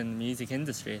blogs within the music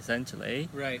industry, essentially.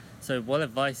 Right. So, what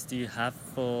advice do you have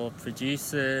for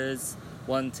producers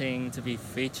wanting to be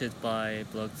featured by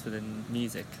blogs within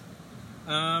music?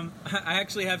 I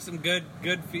actually have some good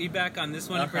feedback on this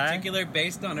one in Okay. particular,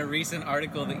 based on a recent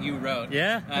article that you wrote.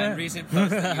 Yeah? And recent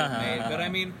post that you've made. But I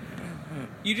mean,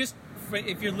 you just,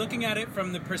 if you're looking at it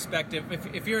from the perspective,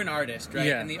 if you're an artist, right,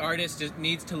 Yeah. and the artist just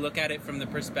needs to look at it from the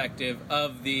perspective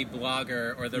of the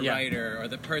blogger or the Yeah. writer or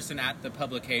the person at the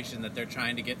publication that they're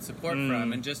trying to get support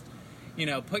from, and just, you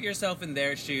know, put yourself in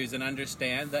their shoes and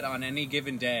understand that on any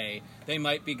given day, they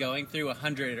might be going through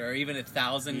 100 or even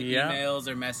 1,000 Yeah. emails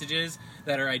or messages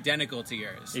that are identical to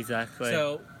yours. Exactly.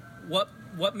 So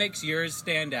what makes yours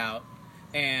stand out,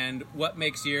 and what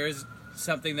makes yours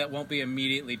something that won't be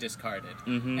immediately discarded.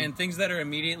 Mm-hmm. And things that are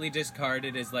immediately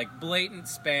discarded is like blatant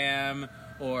spam,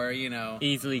 or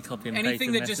easily copy and paste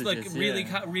anything that just like messages, really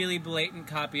yeah. really blatant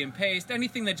copy and paste,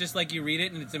 anything that just like you read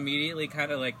it and it's immediately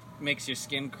kind of like makes your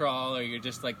skin crawl, or you're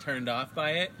just like turned off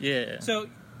by it. Yeah. So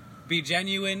be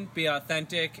genuine, be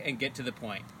authentic, and get to the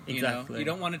point. Exactly. You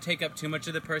don't want to take up too much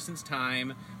of the person's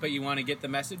time, but you want to get the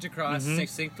message across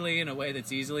succinctly in a way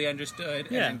that's easily understood,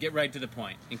 Yeah. and then get right to the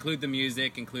point. Include the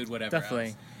music, include whatever Definitely.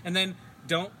 else. And then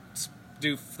don't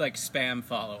do like spam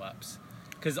follow-ups.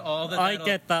 Because all that I that'll-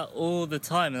 get that all the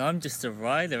time, and I'm just a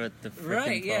rider at the freaking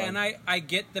Right, yeah, pod. and I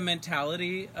get the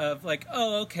mentality of like,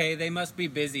 oh, okay, they must be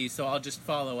busy, so I'll just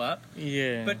follow up.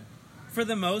 Yeah. But for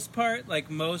the most part,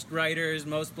 like most writers,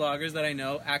 most bloggers that I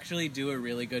know actually do a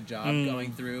really good job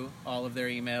going through all of their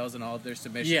emails and all of their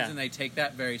submissions, Yeah. and they take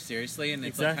that very seriously, and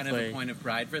it's like kind of a Exactly. point of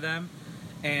pride for them.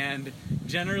 And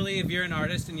generally, if you're an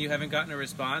artist and you haven't gotten a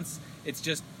response, it's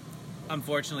just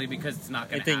unfortunately because it's not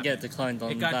going it to didn't happen. get declined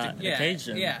on It got that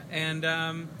occasion. Yeah,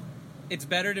 and it's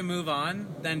better to move on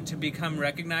than to become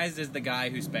recognized as the guy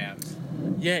who spams.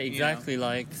 Yeah, exactly.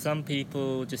 Like, some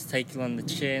people just take it on the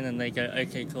chin and they go,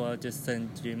 okay, cool, I'll just send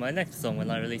you my next song when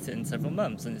I release it in several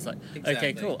months. And it's like, okay,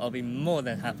 Exactly. cool, I'll be more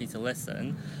than happy to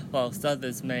listen. Whilst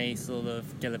others may sort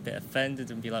of get a bit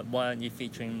offended and be like, why aren't you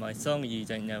featuring my song? You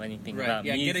don't know anything Right? about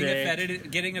Yeah,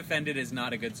 music. getting offended is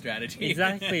not a good strategy.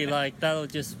 Exactly, like, that'll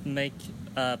just make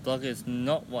bloggers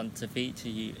not want to feature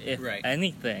you, if Right.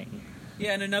 anything.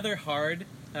 Yeah, and another hard.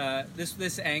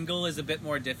 This angle is a bit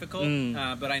more difficult,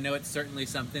 but I know it's certainly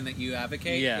something that you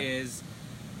advocate. Yeah. Is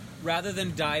rather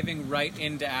than diving right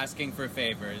into asking for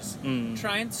favors,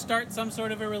 try and start some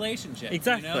sort of a relationship.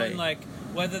 Exactly. And like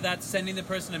whether that's sending the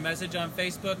person a message on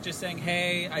Facebook, just saying,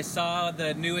 "Hey, I saw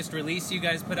the newest release you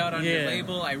guys put out on your Yeah.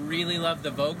 label. I really love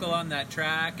the vocal on that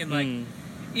track," and like.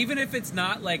 Even if it's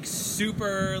not like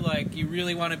super, like you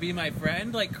really want to be my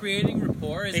friend, like creating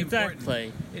rapport is Exactly.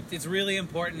 important. It's really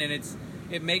important, and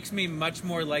it makes me much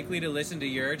more likely to listen to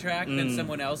your track than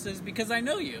someone else's because I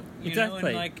know you. You know, Exactly.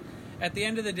 and like at the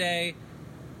end of the day,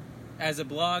 as a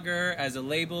blogger, as a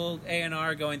label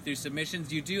A&R going through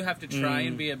submissions, you do have to try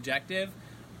and be objective,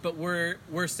 but we're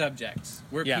subjects,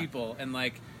 we're Yeah. people, and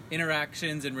like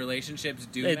interactions and relationships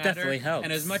do It matter. definitely helps.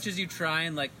 And as much as you try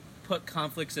and like put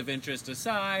conflicts of interest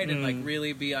aside and like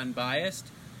really be unbiased,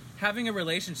 having a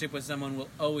relationship with someone will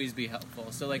always be helpful.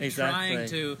 So like trying Exactly.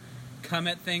 to come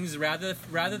at things rather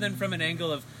than from an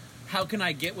angle of how can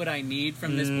I get what I need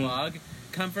from this blog,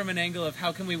 come from an angle of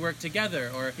how can we work together,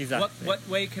 or Exactly. what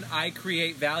way can I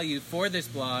create value for this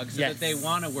blog so that they Yes.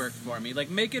 want to work for me. Like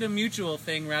make it a mutual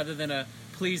thing rather than a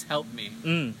please help me.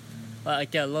 Like, I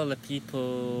get a lot of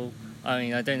people, I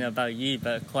mean, I don't know about you,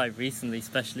 but quite recently,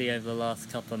 especially over the last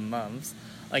couple of months,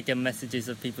 I get messages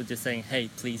of people just saying, hey,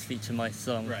 please feature my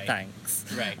song, Right. thanks.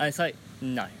 Right. And it's like,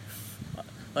 no.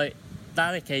 Like,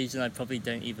 that occasion, I probably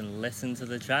don't even listen to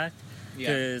the track, Yeah.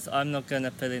 because I'm not going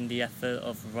to put in the effort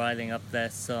of writing up their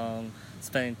song,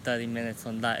 spending 30 minutes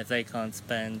on that if they can't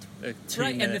spend 2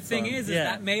 Right, minutes and the thing on. is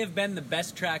that may have been the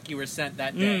best track you were sent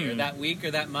that day or that week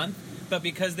or that month, but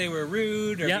because they were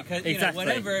rude or Yeah, because exactly.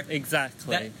 whatever,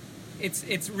 Exactly. that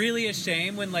it's really a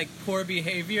shame when like poor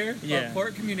behavior Yeah. or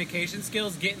poor communication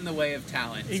skills get in the way of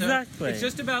talent. Exactly. So it's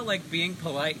just about like being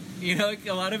polite. You know, like,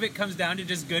 a lot of it comes down to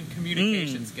just good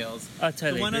communication skills. I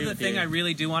totally The one agree other with thing you. I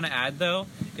really do want to add though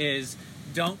is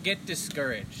don't get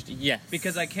discouraged. Yes.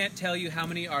 Because I can't tell you how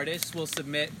many artists will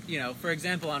submit, you know, for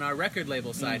example, on our record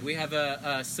label side, we have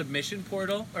a submission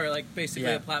portal, or like basically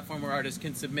Yeah. a platform where artists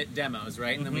can submit demos,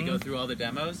 right? And then we go through all the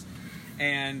demos.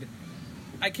 And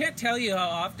I can't tell you how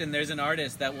often there's an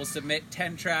artist that will submit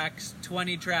 10 tracks,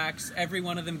 20 tracks, every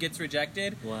one of them gets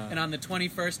rejected. Wow. And on the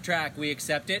 21st track, we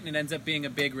accept it, and it ends up being a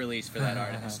big release for that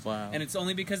artist. Wow. And it's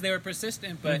only because they were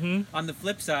persistent. But on the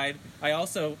flip side, I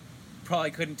also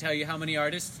probably couldn't tell you how many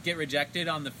artists get rejected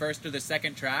on the first or the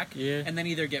second track Yeah. and then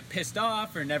either get pissed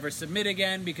off or never submit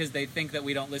again because they think that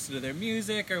we don't listen to their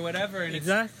music or whatever. And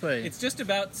Exactly. it's just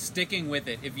about sticking with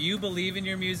it. If you believe in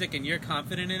your music and you're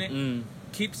confident in it,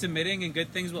 keep submitting and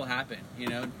good things will happen. You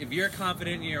know, if you're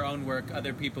confident in your own work,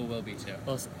 other people will be too.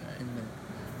 Also,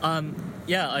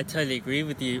 yeah, I totally agree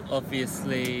with you.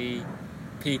 Obviously,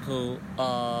 people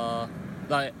are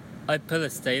like, I put a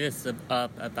status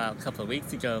up about a couple of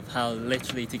weeks ago of how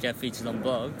literally to get featured on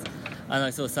blogs, And I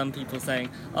saw some people saying,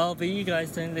 oh, but you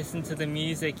guys don't listen to the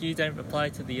music, you don't reply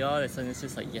to the artists. And it's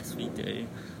just like, yes, we do.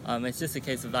 It's just a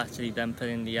case of actually them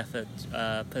putting in the effort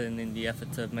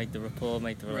to make the rapport,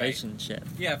 make the relationship.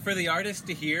 Yeah, for the artist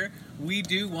to hear, we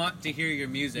do want to hear your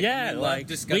music. Yeah, we love like,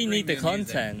 discovering we need the new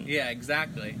music. content. Yeah,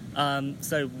 exactly.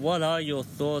 So what are your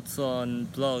thoughts on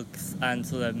blogs and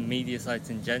sort of media sites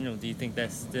in general? Do you think they're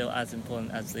still as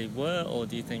important as they were, or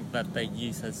do you think that their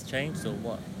use has changed, or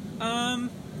what?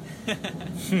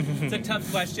 It's a tough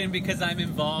question because I'm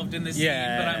involved in the scene,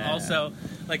 but I'm also,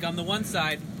 like, on the one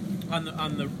side, on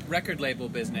the record label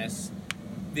business,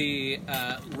 the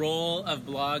role of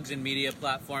blogs and media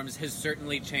platforms has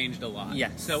certainly changed a lot.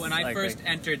 Yes, So when I first agree.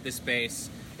 entered the space,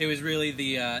 it was really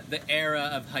the era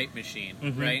of Hype Machine,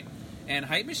 right? And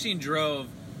Hype Machine drove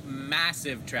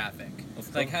massive traffic.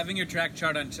 Like, having your track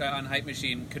chart on Hype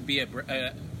Machine could be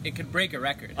it could break a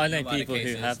record. I know in a lot of people who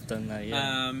cases. have done that,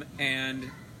 yeah. And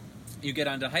you get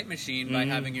onto Hype Machine by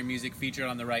having your music featured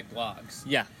on the right blogs.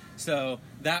 Yeah. So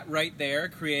that right there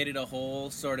created a whole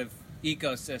sort of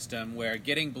ecosystem where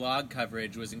getting blog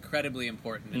coverage was incredibly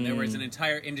important, and there was an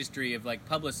entire industry of like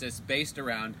publicists based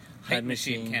around Hype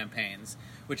Machine campaigns,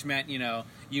 which meant, you know,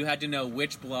 you had to know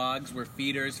which blogs were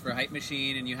feeders for Hype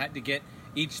Machine, and you had to get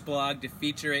each blog to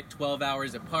feature it 12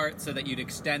 hours apart so that you'd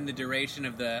extend the duration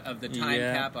of the time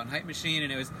cap on Hype Machine,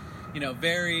 and it was, you know,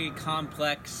 very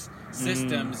complex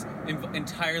systems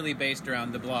entirely based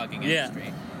around the blogging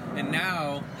industry. And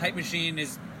now Hype Machine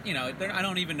is, you know, I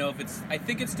don't even know if it's, I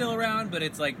think it's still around, but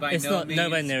it's like It's not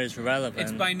nowhere near as relevant.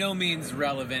 It's by no means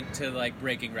relevant to like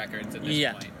breaking records at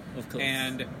this point. Of course.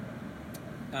 And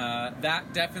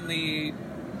that definitely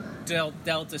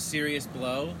dealt a serious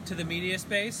blow to the media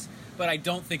space, but I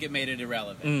don't think it made it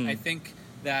irrelevant. I think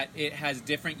that it has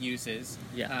different uses.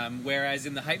 Whereas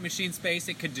in the Hype Machine space,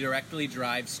 it could directly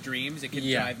drive streams, it could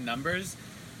drive numbers.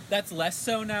 That's less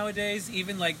so nowadays.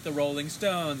 Even like the Rolling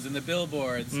Stones and the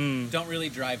Billboards don't really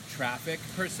drive traffic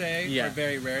per se, or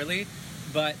very rarely,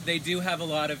 but they do have a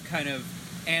lot of kind of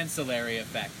ancillary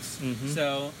effects.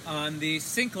 So on the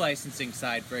sync licensing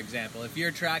side, for example, if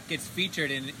your track gets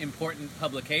featured in important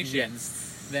publications,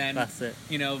 then that's it.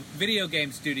 You know, video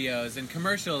game studios and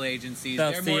commercial agencies,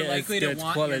 They'll they're see more it as likely to good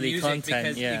want your quality music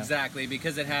content, because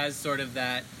because it has sort of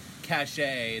that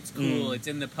cachet. It's cool. It's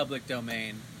in the public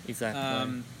domain.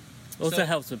 Exactly. Also so-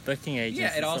 helps with booking agencies.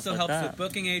 Yeah, it and also stuff like helps that. with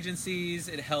booking agencies.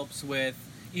 It helps with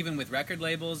even with record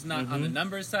labels, not on the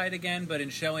numbers side again, but in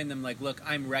showing them like, look,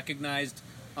 I'm recognized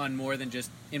on more than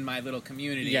just in my little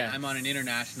community. Yes. I'm on an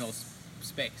international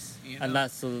space. You know? And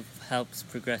that sort of helps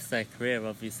progress their career.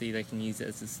 Obviously, they can use it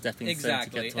as a stepping stone to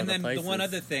Exactly. get to And other then places. the one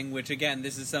other thing, which again,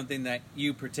 this is something that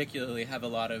you particularly have a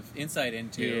lot of insight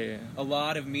into, a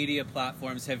lot of media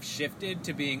platforms have shifted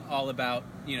to being all about,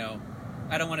 you know,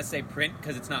 I don't want to say print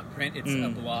because it's not print, it's a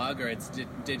blog or it's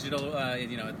digital,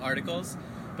 you know, articles.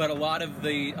 But a lot of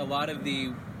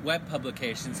the web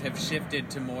publications have shifted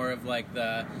to more of like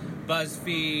the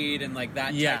BuzzFeed and like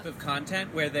that type of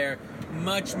content where they're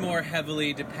much more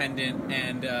heavily dependent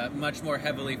and much more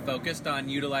heavily focused on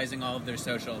utilizing all of their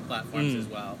social platforms as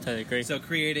well. Totally agree. So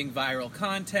creating viral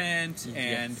content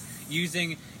and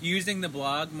using the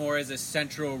blog more as a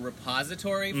central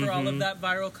repository for all of that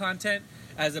viral content,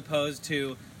 as opposed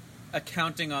to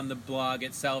accounting on the blog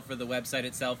itself or the website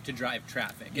itself to drive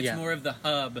traffic. It's more of the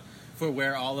hub for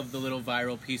where all of the little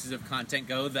viral pieces of content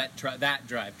go that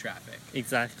drive traffic.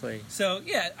 Exactly. So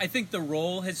yeah, I think the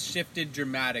role has shifted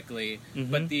dramatically,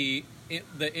 but the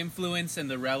influence and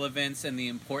the relevance and the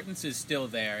importance is still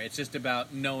there. It's just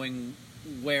about knowing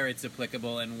where it's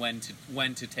applicable and when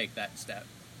to take that step.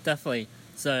 Definitely.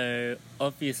 So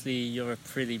obviously you're a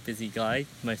pretty busy guy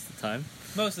most of the time.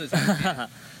 Most of the time.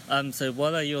 Yeah. So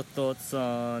what are your thoughts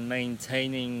on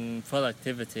maintaining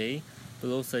productivity but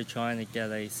also trying to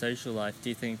get a social life? Do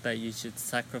you think that you should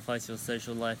sacrifice your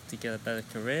social life to get a better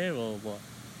career, or what?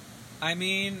 I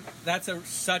mean, that's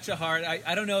such a hard...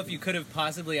 I don't know if you could have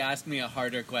possibly asked me a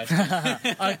harder question.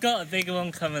 I've got a bigger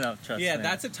one coming up, trust me. Yeah,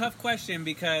 that's a tough question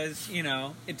because, you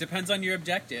know, it depends on your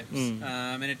objectives.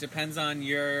 And it depends on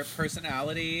your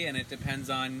personality, and it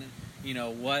depends on, you know,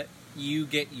 what you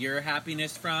get your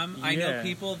happiness from. I know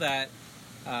people that,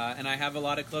 and I have a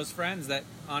lot of close friends that,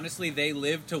 honestly, they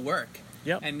live to work.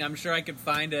 Yep. And I'm sure I could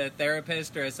find a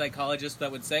therapist or a psychologist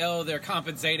that would say, oh, they're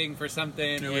compensating for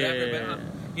something or whatever. But,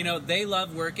 you know, they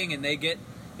love working and they get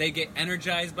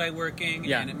energized by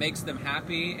working and it makes them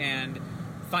happy, and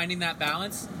finding that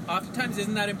balance oftentimes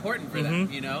isn't that important for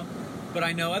them, you know? But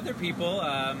I know other people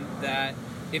that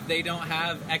if they don't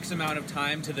have X amount of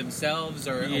time to themselves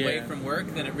or away from work,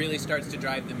 then it really starts to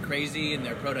drive them crazy, and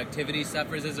their productivity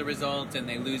suffers as a result, and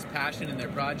they lose passion in their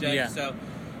project. Yeah. So,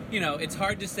 you know, it's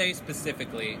hard to say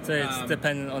specifically. So it's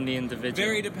dependent on the individual.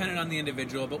 Very dependent on the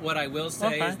individual, but what I will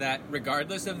say is that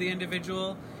regardless of the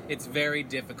individual, it's very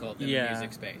difficult in the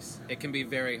music space. It can be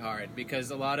very hard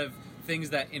because a lot of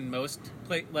things that in most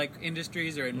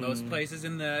industries or in most places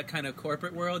in the kind of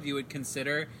corporate world you would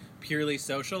consider purely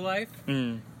social life.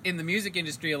 In the music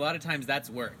industry, a lot of times that's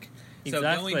work. So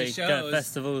going to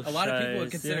shows, a lot of people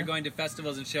would consider going to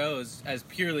festivals and shows as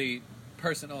purely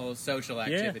personal social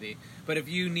activity. But if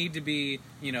you need to be,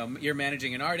 you know, you're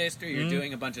managing an artist or you're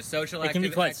doing a bunch of social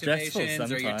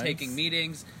activations or you're taking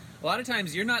meetings, a lot of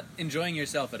times you're not enjoying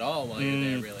yourself at all while you're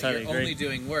there, really. Totally you're only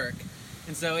doing work.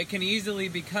 And so it can easily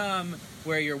become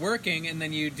where you're working and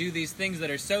then you do these things that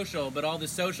are social, but all the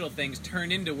social things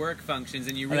turn into work functions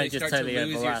and you really start to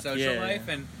lose your social life.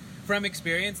 And from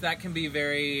experience, that can be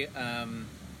very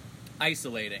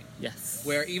isolating. Yes.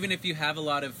 Where even if you have a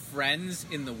lot of friends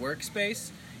in the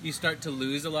workspace, you start to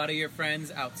lose a lot of your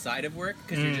friends outside of work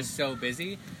because you're just so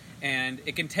busy. And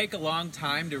it can take a long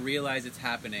time to realize it's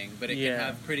happening, but it can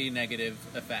have pretty negative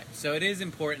effects. So it is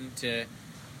important to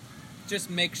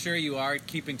just make sure you are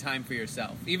keeping time for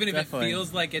yourself. Even if it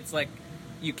feels like it's like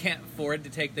you can't afford to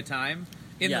take the time,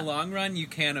 in the long run, you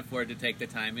can afford to take the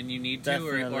time, and you need to,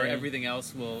 or everything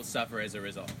else will suffer as a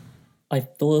result. I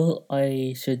thought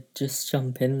I should just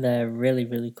jump in there really,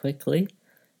 really quickly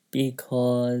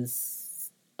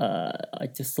because I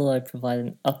just thought I'd provide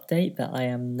an update that I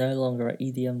am no longer at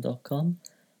EDM.com.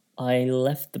 I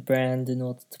left the brand in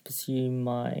order to pursue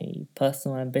my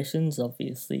personal ambitions,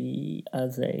 obviously,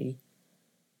 as a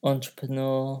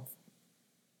entrepreneur.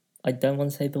 I don't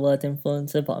want to say the word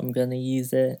influencer, but I'm going to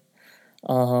use it.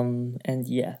 And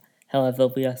yeah, however,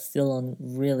 we are still on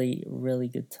really, really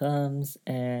good terms,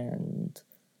 and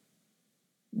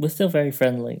we're still very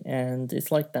friendly, and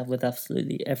it's like that with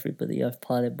absolutely everybody I've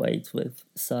parted ways with,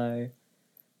 so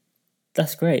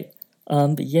that's great.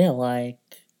 But yeah, like,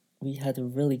 we had a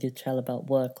really good chat about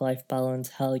work-life balance,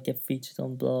 how to get featured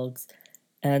on blogs,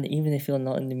 and even if you're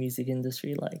not in the music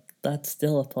industry, like, that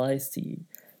still applies to you,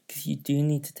 because you do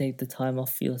need to take the time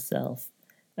off for yourself,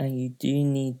 and you do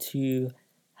need to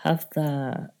have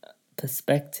that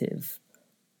perspective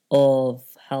of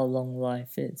how long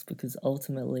life is, because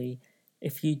ultimately,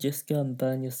 if you just go and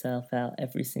burn yourself out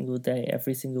every single day,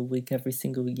 every single week, every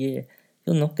single year,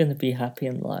 you're not going to be happy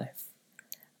in life.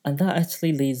 And that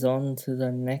actually leads on to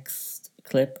the next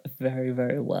clip very,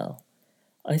 very well.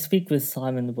 I speak with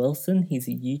Simon Wilson. He's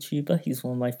a YouTuber. He's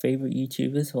one of my favorite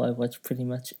YouTubers who I watch pretty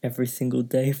much every single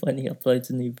day when he uploads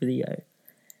a new video.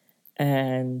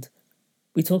 And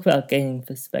we talk about gaining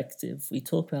perspective. We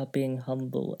talk about being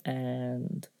humble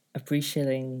and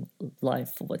appreciating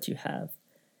life for what you have.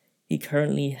 He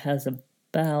currently has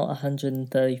about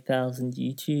 130,000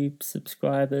 YouTube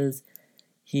subscribers.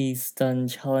 He's done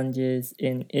challenges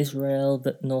in Israel,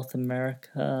 North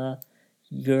America,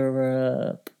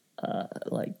 Europe,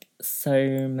 like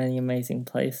so many amazing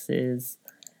places.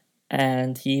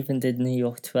 And he even did New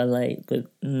York to LA with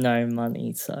no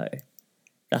money, so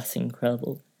that's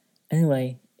incredible.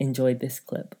 Anyway, enjoy this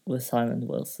clip with Simon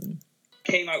Wilson.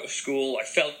 Came out of school, I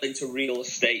fell into real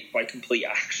estate by complete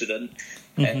accident.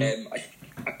 I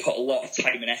put a lot of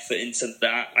time and effort into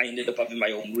that. I ended up having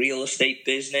my own real estate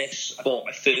business. I bought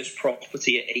my first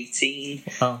property at 18.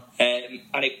 Oh. And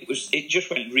it just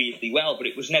went really well, but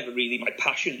it was never really my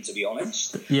passion, to be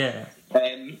honest. Yeah.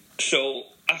 So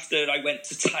after I went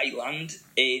to Thailand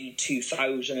in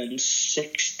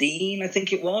 2016, I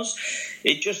think it was,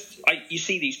 you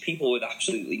see these people with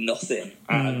absolutely nothing,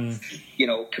 and you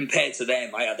know, compared to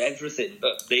them, I had everything,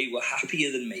 but they were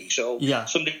happier than me. So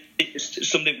something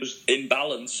was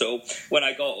imbalanced. So when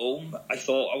I got home, I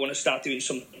thought I want to start doing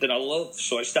something I love.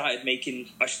 So I started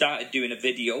doing a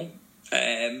video.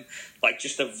 Like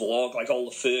just a vlog, like all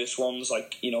the first ones,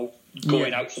 like, you know,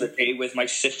 going out for the day with my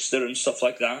sister and stuff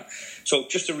like that. So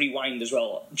just to rewind as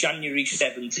well, January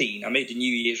 17, I made a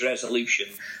New Year's resolution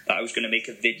that I was going to make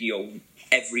a video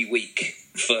every week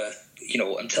for, you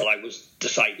know, until I was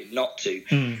decided not to.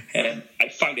 I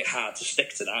found it hard to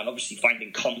stick to that, and obviously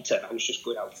finding content, I was just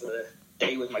going out for the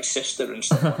day with my sister and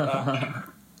stuff like that.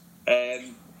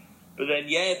 But then,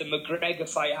 the McGregor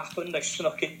fight happened. I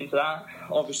snuck into that.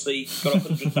 Obviously, got a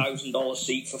 $100,000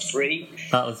 seat for free.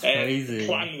 That was crazy. The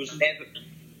plan was never...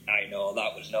 I know,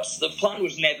 that was nuts. The plan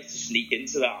was never to sneak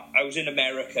into that. I was in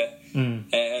America at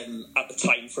the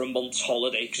time for a month's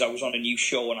holiday because I was on a new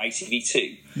show on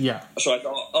ITV2. Yeah. So I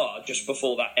thought, just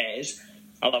before that airs,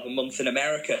 I'll have a month in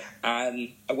America.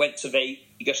 And I went to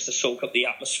Vegas to soak up the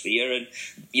atmosphere, and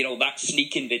that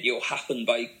sneaking video happened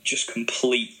by just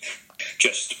complete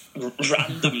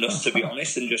randomness, to be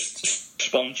honest, and just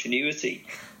spontaneity.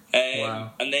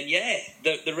 Wow. And then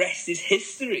the rest is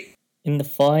history. In the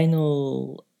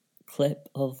final clip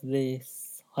of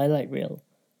this highlight reel,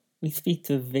 we speak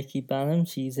to Vicky Banham.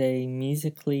 She's a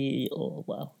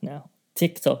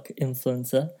TikTok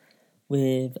influencer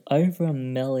with over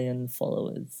 1 million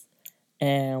followers.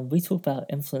 And we talk about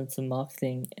influencer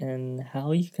marketing and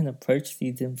how you can approach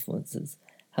these influencers,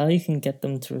 how you can get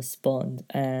them to respond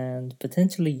and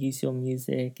potentially use your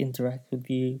music, interact with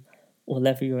you,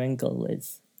 whatever your end goal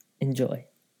is. Enjoy.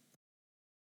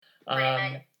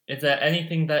 Is there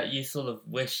anything that you sort of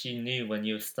wish you knew when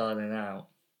you were starting out?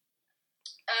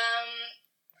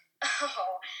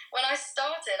 When I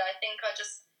started, I think I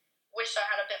just wish I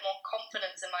had a bit more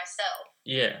confidence in myself.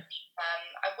 Yeah.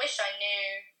 I wish I knew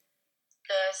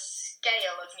the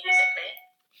scale of Musical.ly.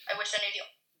 I wish I knew the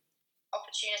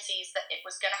opportunities that it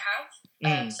was going to have,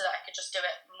 so that I could just do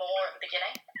it more at the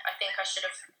beginning. I think I should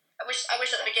have. I wish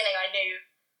at the beginning I knew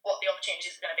what the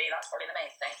opportunities were going to be. That's probably the main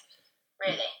thing,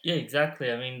 really. Yeah, exactly.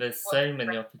 I mean, there's so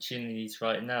many opportunities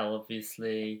right now.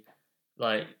 Obviously,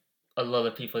 like a lot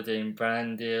of people are doing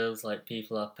brand deals. Like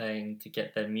people are paying to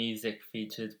get their music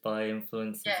featured by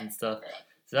influencers and stuff.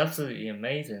 It's absolutely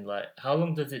amazing. Like, how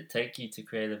long does it take you to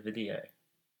create a video? It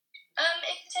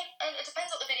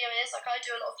depends what the video is. Like, I do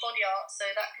a lot of body art, so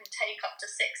that can take up to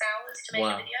 6 hours to make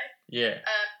a video. Yeah.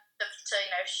 To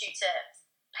shoot it,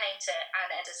 paint it,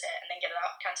 and edit it, and then get it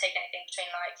up can take anything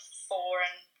between like 4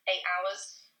 and 8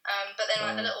 hours. But then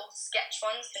like the little sketch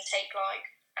ones can take like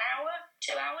an hour,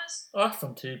 2 hours. Oh, that's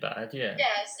not too bad. Yeah.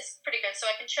 Yeah, it's pretty good.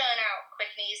 So I can churn out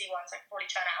quick and easy ones. I can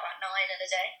probably churn out about 9 in a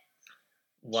day.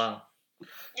 Wow.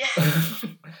 Yeah.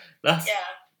 That's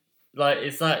like,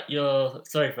 is that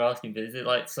sorry for asking, but is it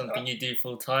like something you do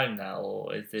full time now,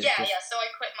 or is it? Yeah. So I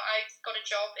got a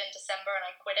job in December and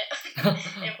I quit it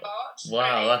in March.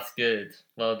 Wow, that's good.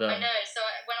 Well done. I know. So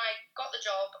when I got the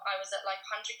job, I was at like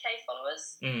 100k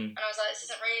followers, and I was like, this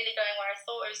isn't really going where I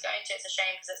thought it was going to. It's a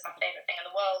shame because it's my favourite thing in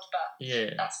the world, but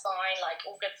that's fine. Like,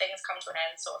 all good things come to an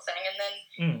end, sort of thing. And then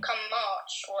come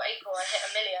March or April, I hit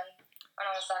 1 million. And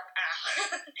I was like,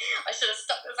 I should have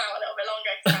stuck this out a little bit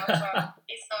longer. So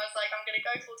I was like, I'm going to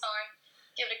go full time,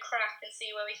 give it a crack and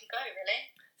see where we can go, really.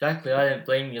 Exactly. I don't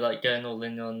blame you. Like, going all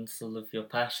in on sort of your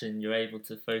passion, you're able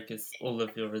to focus all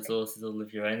of your resources, all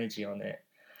of your energy on it.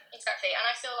 Exactly. And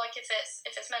I feel like if it's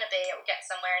meant to be, it will get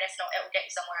somewhere, and if not, it will get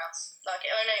you somewhere else. Like,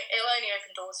 it'll only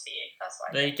open doors for you. That's why.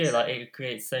 There you go. Like, it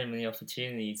creates so many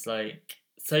opportunities. Like,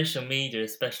 social media,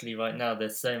 especially right now,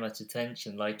 there's so much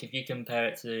attention. Like, if you compare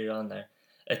it to, I don't know,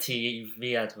 a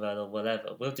TV advert or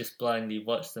whatever, we'll just blindly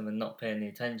watch them and not pay any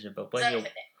attention. But when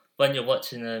you're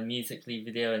watching a Musical.ly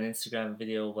video, an Instagram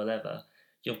video or whatever,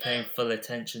 you're paying full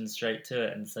attention straight to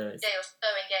it, and so it's... Yeah, you're so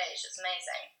engaged. It's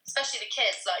amazing, especially the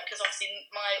kids. Like, because obviously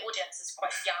my audience is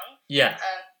quite young. Yeah.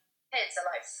 Kids are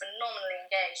like phenomenally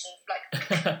engaged, and like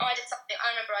I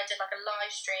remember I did like a live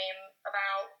stream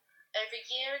about over a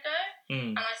year ago,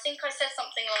 and I think I said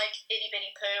something like "itty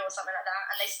bitty poo" or something like that,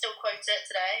 and they still quote it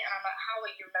today, and I'm like, how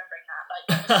are you remembering that? Like,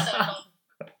 that was so long,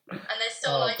 and they're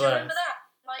still like, do you remember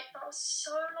that? Like, that was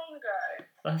so long ago.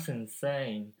 That's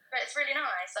insane. But it's really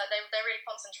nice. Like, they really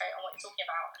concentrate on what you're talking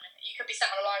about, and you could be sat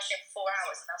on a live stream for 4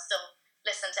 hours, and they'll still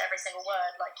listen to every single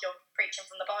word like you're preaching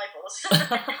from the Bible.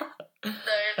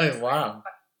 Oh wow.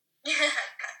 Yeah.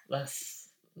 That's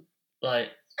like,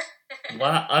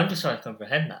 wow, I'm just trying to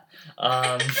comprehend that.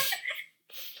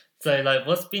 So like,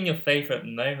 what's been your favourite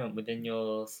moment within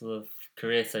your sort of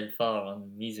career so far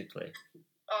on Musical.ly?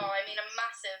 Oh, I mean, a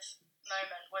massive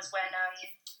moment was when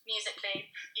Musical.ly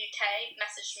UK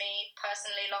messaged me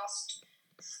personally last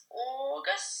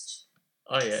August.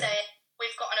 Oh yeah. Saying,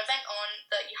 we've got an event on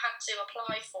that you had to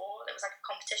apply for. It was like a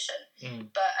competition,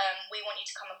 but we want you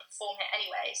to come and perform here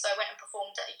anyway. So I went and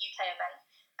performed at a UK event,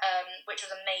 which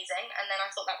was amazing. And then I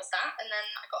thought that was that. And then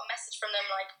I got a message from them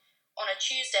like on a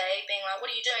Tuesday being like, what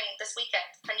are you doing this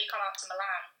weekend? Can you come out to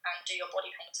Milan and do your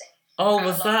body painting? Oh,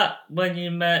 was that when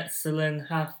you met Celine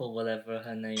Haff or whatever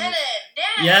her name is?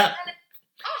 Helen, yeah. Helen.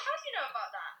 Oh, how do you know about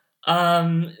that?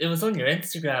 It was on your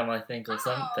Instagram, I think, or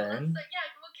something. Yeah,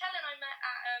 well, Kellen I met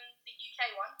at the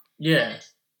UK one. Yeah. And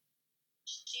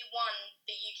she won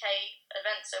the UK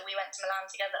event, so we went to Milan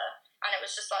together, and it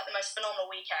was just like the most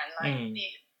phenomenal weekend. Like,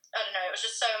 I don't know, it was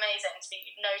just so amazing to be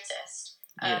noticed.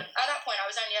 At that point, I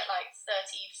was only at like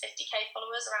 50k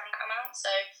followers, around that amount,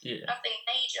 so nothing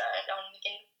major in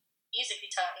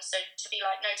Musical.ly terms. So to be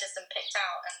like noticed and picked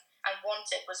out and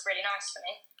wanted was really nice for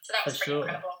me. So that was pretty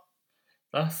incredible.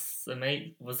 That's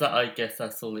amazing. Was that, I guess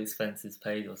that's all expenses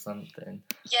paid or something?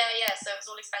 Yeah, so it was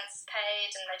all expenses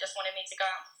paid, and they just wanted me to go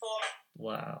out and perform.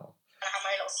 Wow. And I had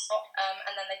my little spot,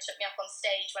 and then they took me up on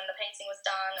stage when the painting was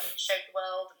done and showed the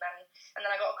world, and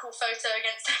then I got a cool photo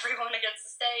against everyone against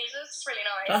the stage. It was just really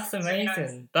nice. That's amazing.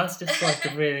 Really nice. That's just like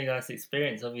a really nice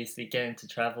experience. Obviously, getting to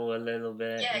travel a little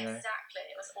bit. Yeah, exactly.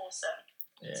 It was awesome.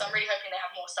 Yeah. So I'm really hoping they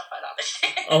have more stuff like that this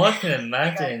year. Oh, I can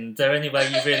imagine. Is there anywhere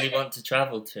you really want to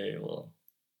travel to, or?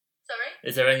 Sorry?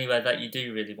 Is there anywhere that you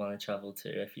do really want to travel to,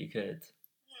 if you could?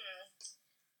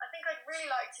 I think I'd really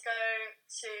like to go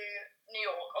to New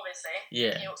York, obviously.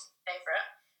 Yeah. New York's my favourite.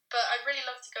 But I'd really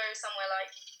love to go somewhere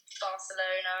like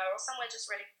Barcelona or somewhere just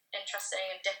really interesting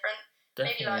and different.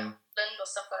 Definitely. Maybe like Ireland or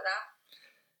stuff like that.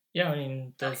 Yeah, I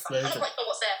mean, there's loads I'm not quite sure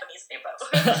what's there for me to do, but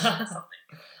something.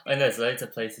 I know there's loads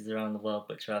of places around the world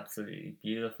which are absolutely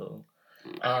beautiful.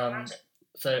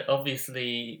 So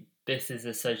obviously this is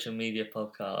a social media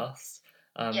podcast,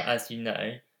 as you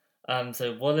know.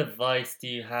 So what advice do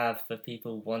you have for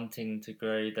people wanting to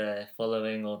grow their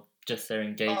following or just their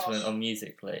engagement on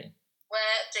Musically?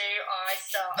 Where do I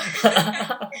start?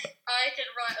 I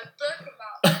could write a book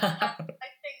about this. I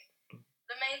think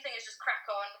the main thing is just crack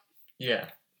on.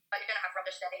 Yeah. Like, you're going to have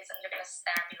rubbish days and you're going to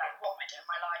stare and be like, what am I doing in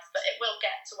my life? But it will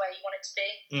get to where you want it to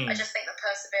be. I just think that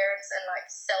perseverance and like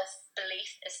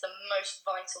self-belief is the most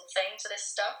vital thing to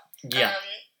this stuff. Yeah.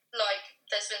 Like,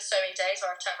 there's been so many days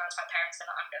where I've turned around to my parents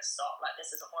and been like, I'm going to stop, like,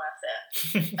 this isn't worth it.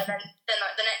 And then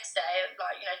like the next day,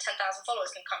 like, 10,000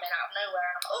 followers can come in out of nowhere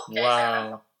and I'm like, oh, okay,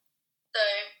 wow. So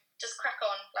just crack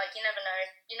on. Like, you never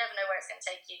know where it's going to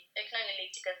take you. It can only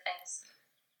lead to good things.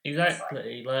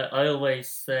 Exactly. Like I always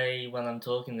say when I'm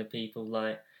talking to people,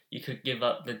 like, you could give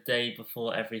up the day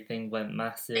before everything went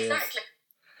massive. Exactly.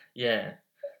 Yeah.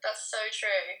 That's so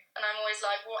true. And I'm always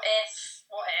like, what if?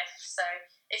 So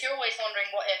if you're always wondering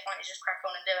what if, why don't you just crack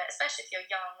on and do it? Especially if you're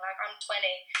young. Like, I'm 20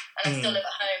 and I still live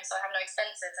at home, so I have no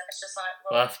expenses. And it's just like,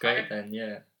 well that's great then,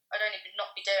 yeah. I'd only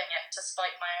not be doing it to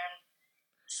spite my own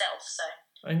self, so...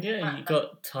 And yeah, you've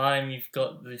got time, you've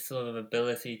got this sort of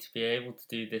ability to be able to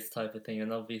do this type of thing,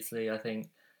 and obviously I think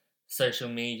social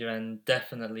media and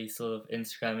definitely sort of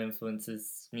Instagram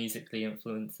influencers, Musically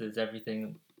influencers,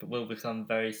 everything will become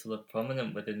very sort of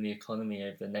prominent within the economy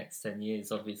over the next 10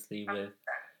 years, obviously with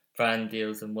brand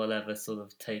deals and whatever sort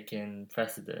of taking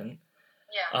precedent.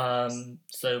 Yeah.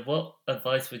 So what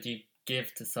advice would you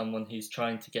give to someone who's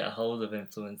trying to get a hold of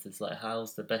influencers? Like,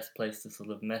 how's the best place to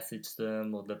sort of message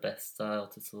them, or the best style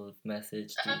to sort of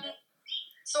message?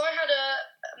 So I had a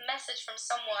message from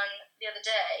someone the other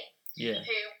day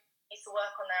who used to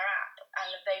work on their app,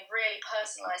 and they really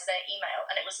personalised their email,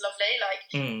 and it was lovely. Like,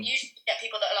 you usually get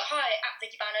people that are like, hi,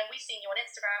 @Vicky Bannon, we've seen you on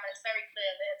Instagram, and it's very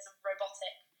clear that it's a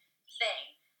robotic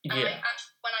thing. And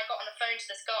when I got on the phone to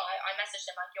this guy, I messaged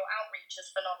him, like, your outreach is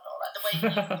phenomenal. Like, the way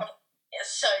you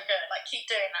it's so good. Like, keep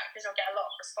doing that because you'll get a lot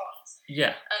of response.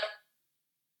 Yeah.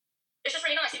 It's just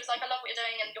really nice. He was like, I love what you're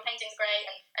doing and your painting's great.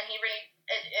 And he really,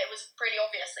 it was really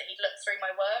obvious that he'd looked through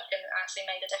my work and actually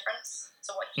made a difference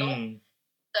to what he thought.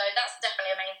 So that's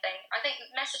definitely a main thing. I think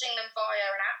messaging them via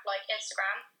an app like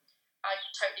Instagram, I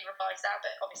totally reply to that.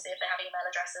 But obviously, if they have email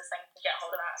addresses, then you can get a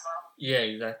hold of that as well. Yeah,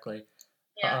 exactly.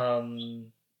 Yeah.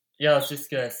 I was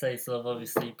just going to say, sort of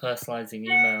obviously personalising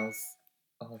emails.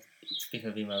 Oh, speaking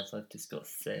of emails, I've just got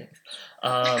 6.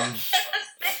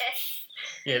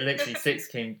 Yeah, literally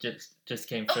 6 just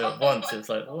came through at once. It was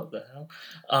like, what the hell?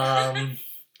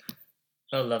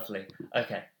 Oh, lovely.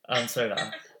 Okay, sorry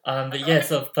about that. But yeah,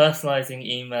 so personalising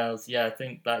emails, yeah, I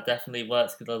think that definitely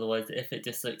works, because otherwise, if it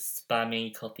just looks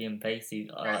spammy, copy and pasty,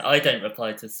 I don't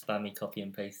reply to spammy, copy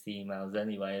and pasty emails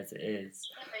anyway, as it is.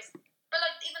 But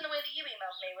like, even the way that you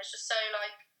emailed me was just so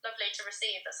like lovely to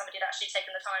receive, that somebody had actually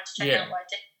taken the time to check out what I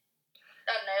did.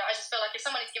 I don't know, I just feel like if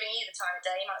somebody's giving you the time of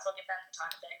day, you might as well give them the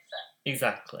time of day. So.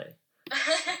 Exactly.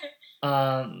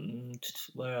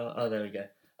 There we go.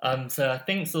 So I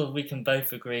think sort of we can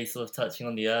both agree, sort of touching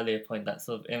on the earlier point, that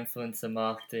sort of influencer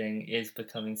marketing is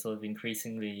becoming sort of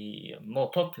increasingly more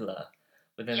popular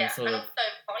within sort of... and also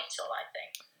vital, I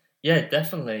think. Yeah,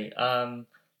 definitely.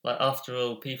 Like, after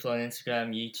all, people on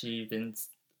Instagram, YouTube,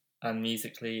 and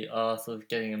Musically are sort of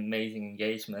getting amazing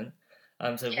engagement.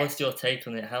 So what's your take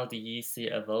on it? How do you see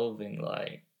it evolving?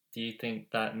 Like, do you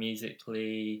think that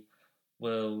Musically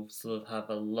will sort of have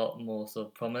a lot more sort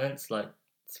of prominence, like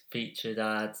featured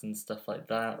ads and stuff like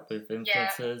that with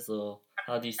influencers, or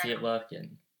how do you see it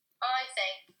working?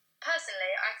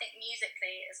 Personally, I think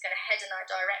Musically is going to head in that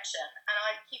direction, and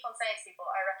I keep on saying to people,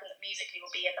 I reckon that Musically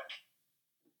will be in the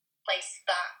place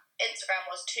that Instagram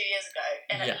was 2 years ago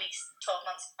in at least 12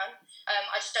 months' time.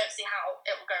 I just don't see how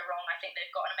it will go wrong. I think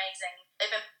they've got they've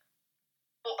been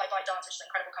bought by ByteDance, which is an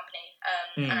incredible company,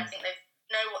 and I think they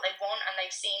know what they want, and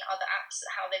they've seen other apps,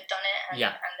 how they've done it,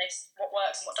 and they've what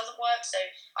works and what doesn't work. So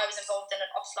I was involved in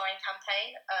an offline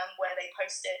campaign where they put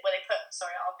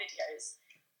our videos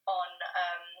on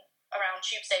around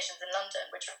tube stations in London,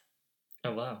 which was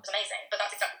amazing. But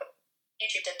that's exactly what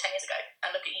YouTube did 10 years ago,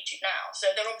 and look at YouTube now.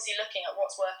 So they're obviously looking at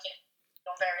what's working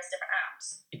on various different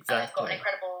apps. Exactly. And they've got an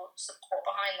incredible support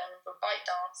behind them with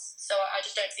ByteDance. So I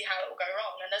just don't see how it will go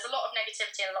wrong. And there's a lot of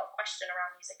negativity and a lot of question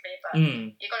around Musical.ly, but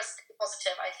you've got to stay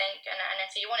positive, I think. And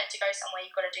if you want it to go somewhere,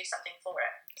 you've got to do something for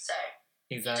it. So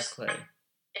exactly.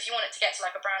 If you want it to get to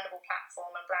like a brandable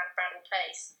platform and brandable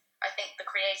place, I think the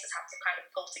creators have to kind of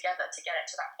pull together to get it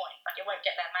to that point. Like, it won't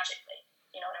get there magically.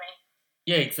 You know what I mean?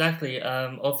 Yeah, exactly.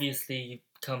 Obviously,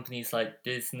 companies like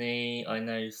Disney, I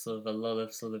know sort of a lot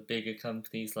of sort of bigger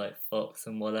companies like Fox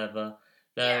and whatever,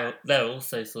 they're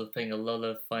also sort of putting a lot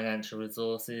of financial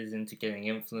resources into getting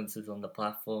influencers on the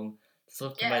platform to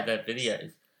sort of promote their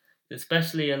videos,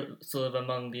 especially sort of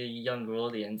among the younger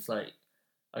audience. Like,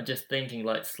 I'm just thinking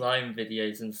like slime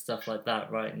videos and stuff like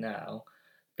that right now.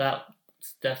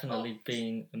 That's definitely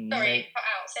been Sorry, cut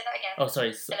out. Say that again. Oh,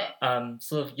 sorry. Sort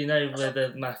of, with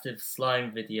the massive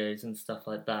slime videos and stuff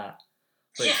like that,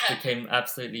 which became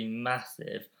absolutely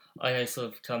massive. I know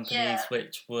sort of companies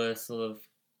which were sort of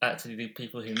actually the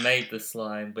people who made the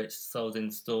slime, which sold in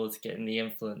stores, getting the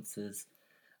influencers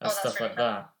and stuff really like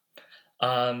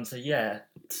that.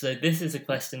 So this is a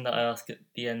question that I ask at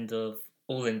the end of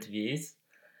all interviews.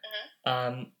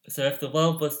 So if the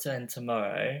world was to end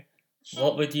tomorrow,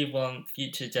 what would you want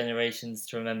future generations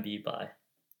to remember you by?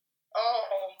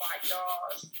 Oh my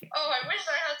gosh. Oh, I wish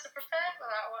I had to prepare for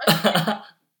that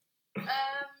one.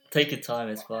 Take your time,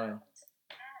 it's fine.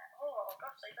 Oh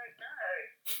gosh, I don't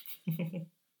know.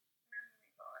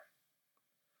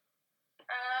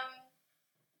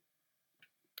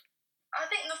 I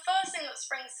think the first thing that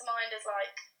springs to mind is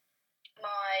like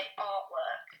my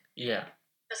artwork. Yeah.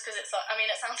 Just because it's like, I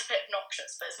mean, it sounds a bit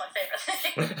obnoxious, but it's my favourite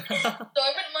thing. So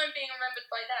I wouldn't mind being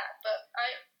remembered by that. But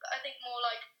I think more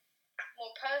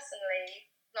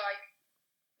personally, like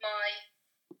my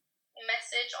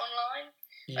message online.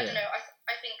 I don't know.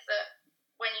 I think that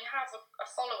when you have a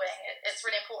following, it's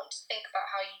really important to think about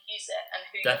how you use it and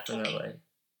who you're talking,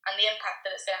 and the impact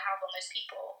that it's going to have on those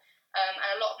people. And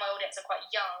a lot of my audience are quite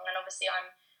young, and obviously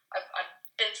I've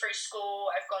been through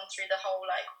school. I've gone through the whole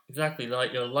exactly,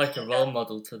 like you're like a role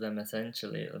model to them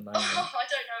essentially at the moment. I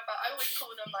don't know about. I always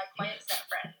call them like my internet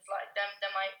friends. Like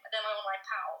they're my online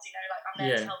pals. You know, like I'm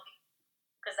there to help them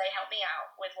because they help me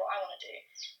out with what I want to do.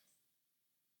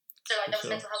 So like there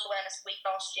was Mental Health Awareness Week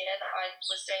last year that I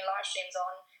was doing live streams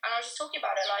on, and I was just talking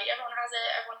about it. Like everyone has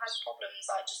it. Everyone has problems.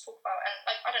 Like just talk about it. And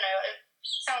like I don't know. It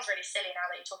sounds really silly now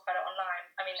that you talk about it online.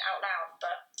 I mean out loud,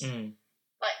 but.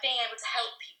 Like being able to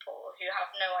help people who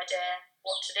have no idea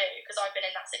what to do, because I've been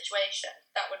in that situation.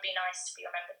 That would be nice to be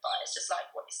remembered by. It's just like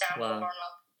what you stand for, and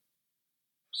love.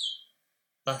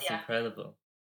 That's incredible.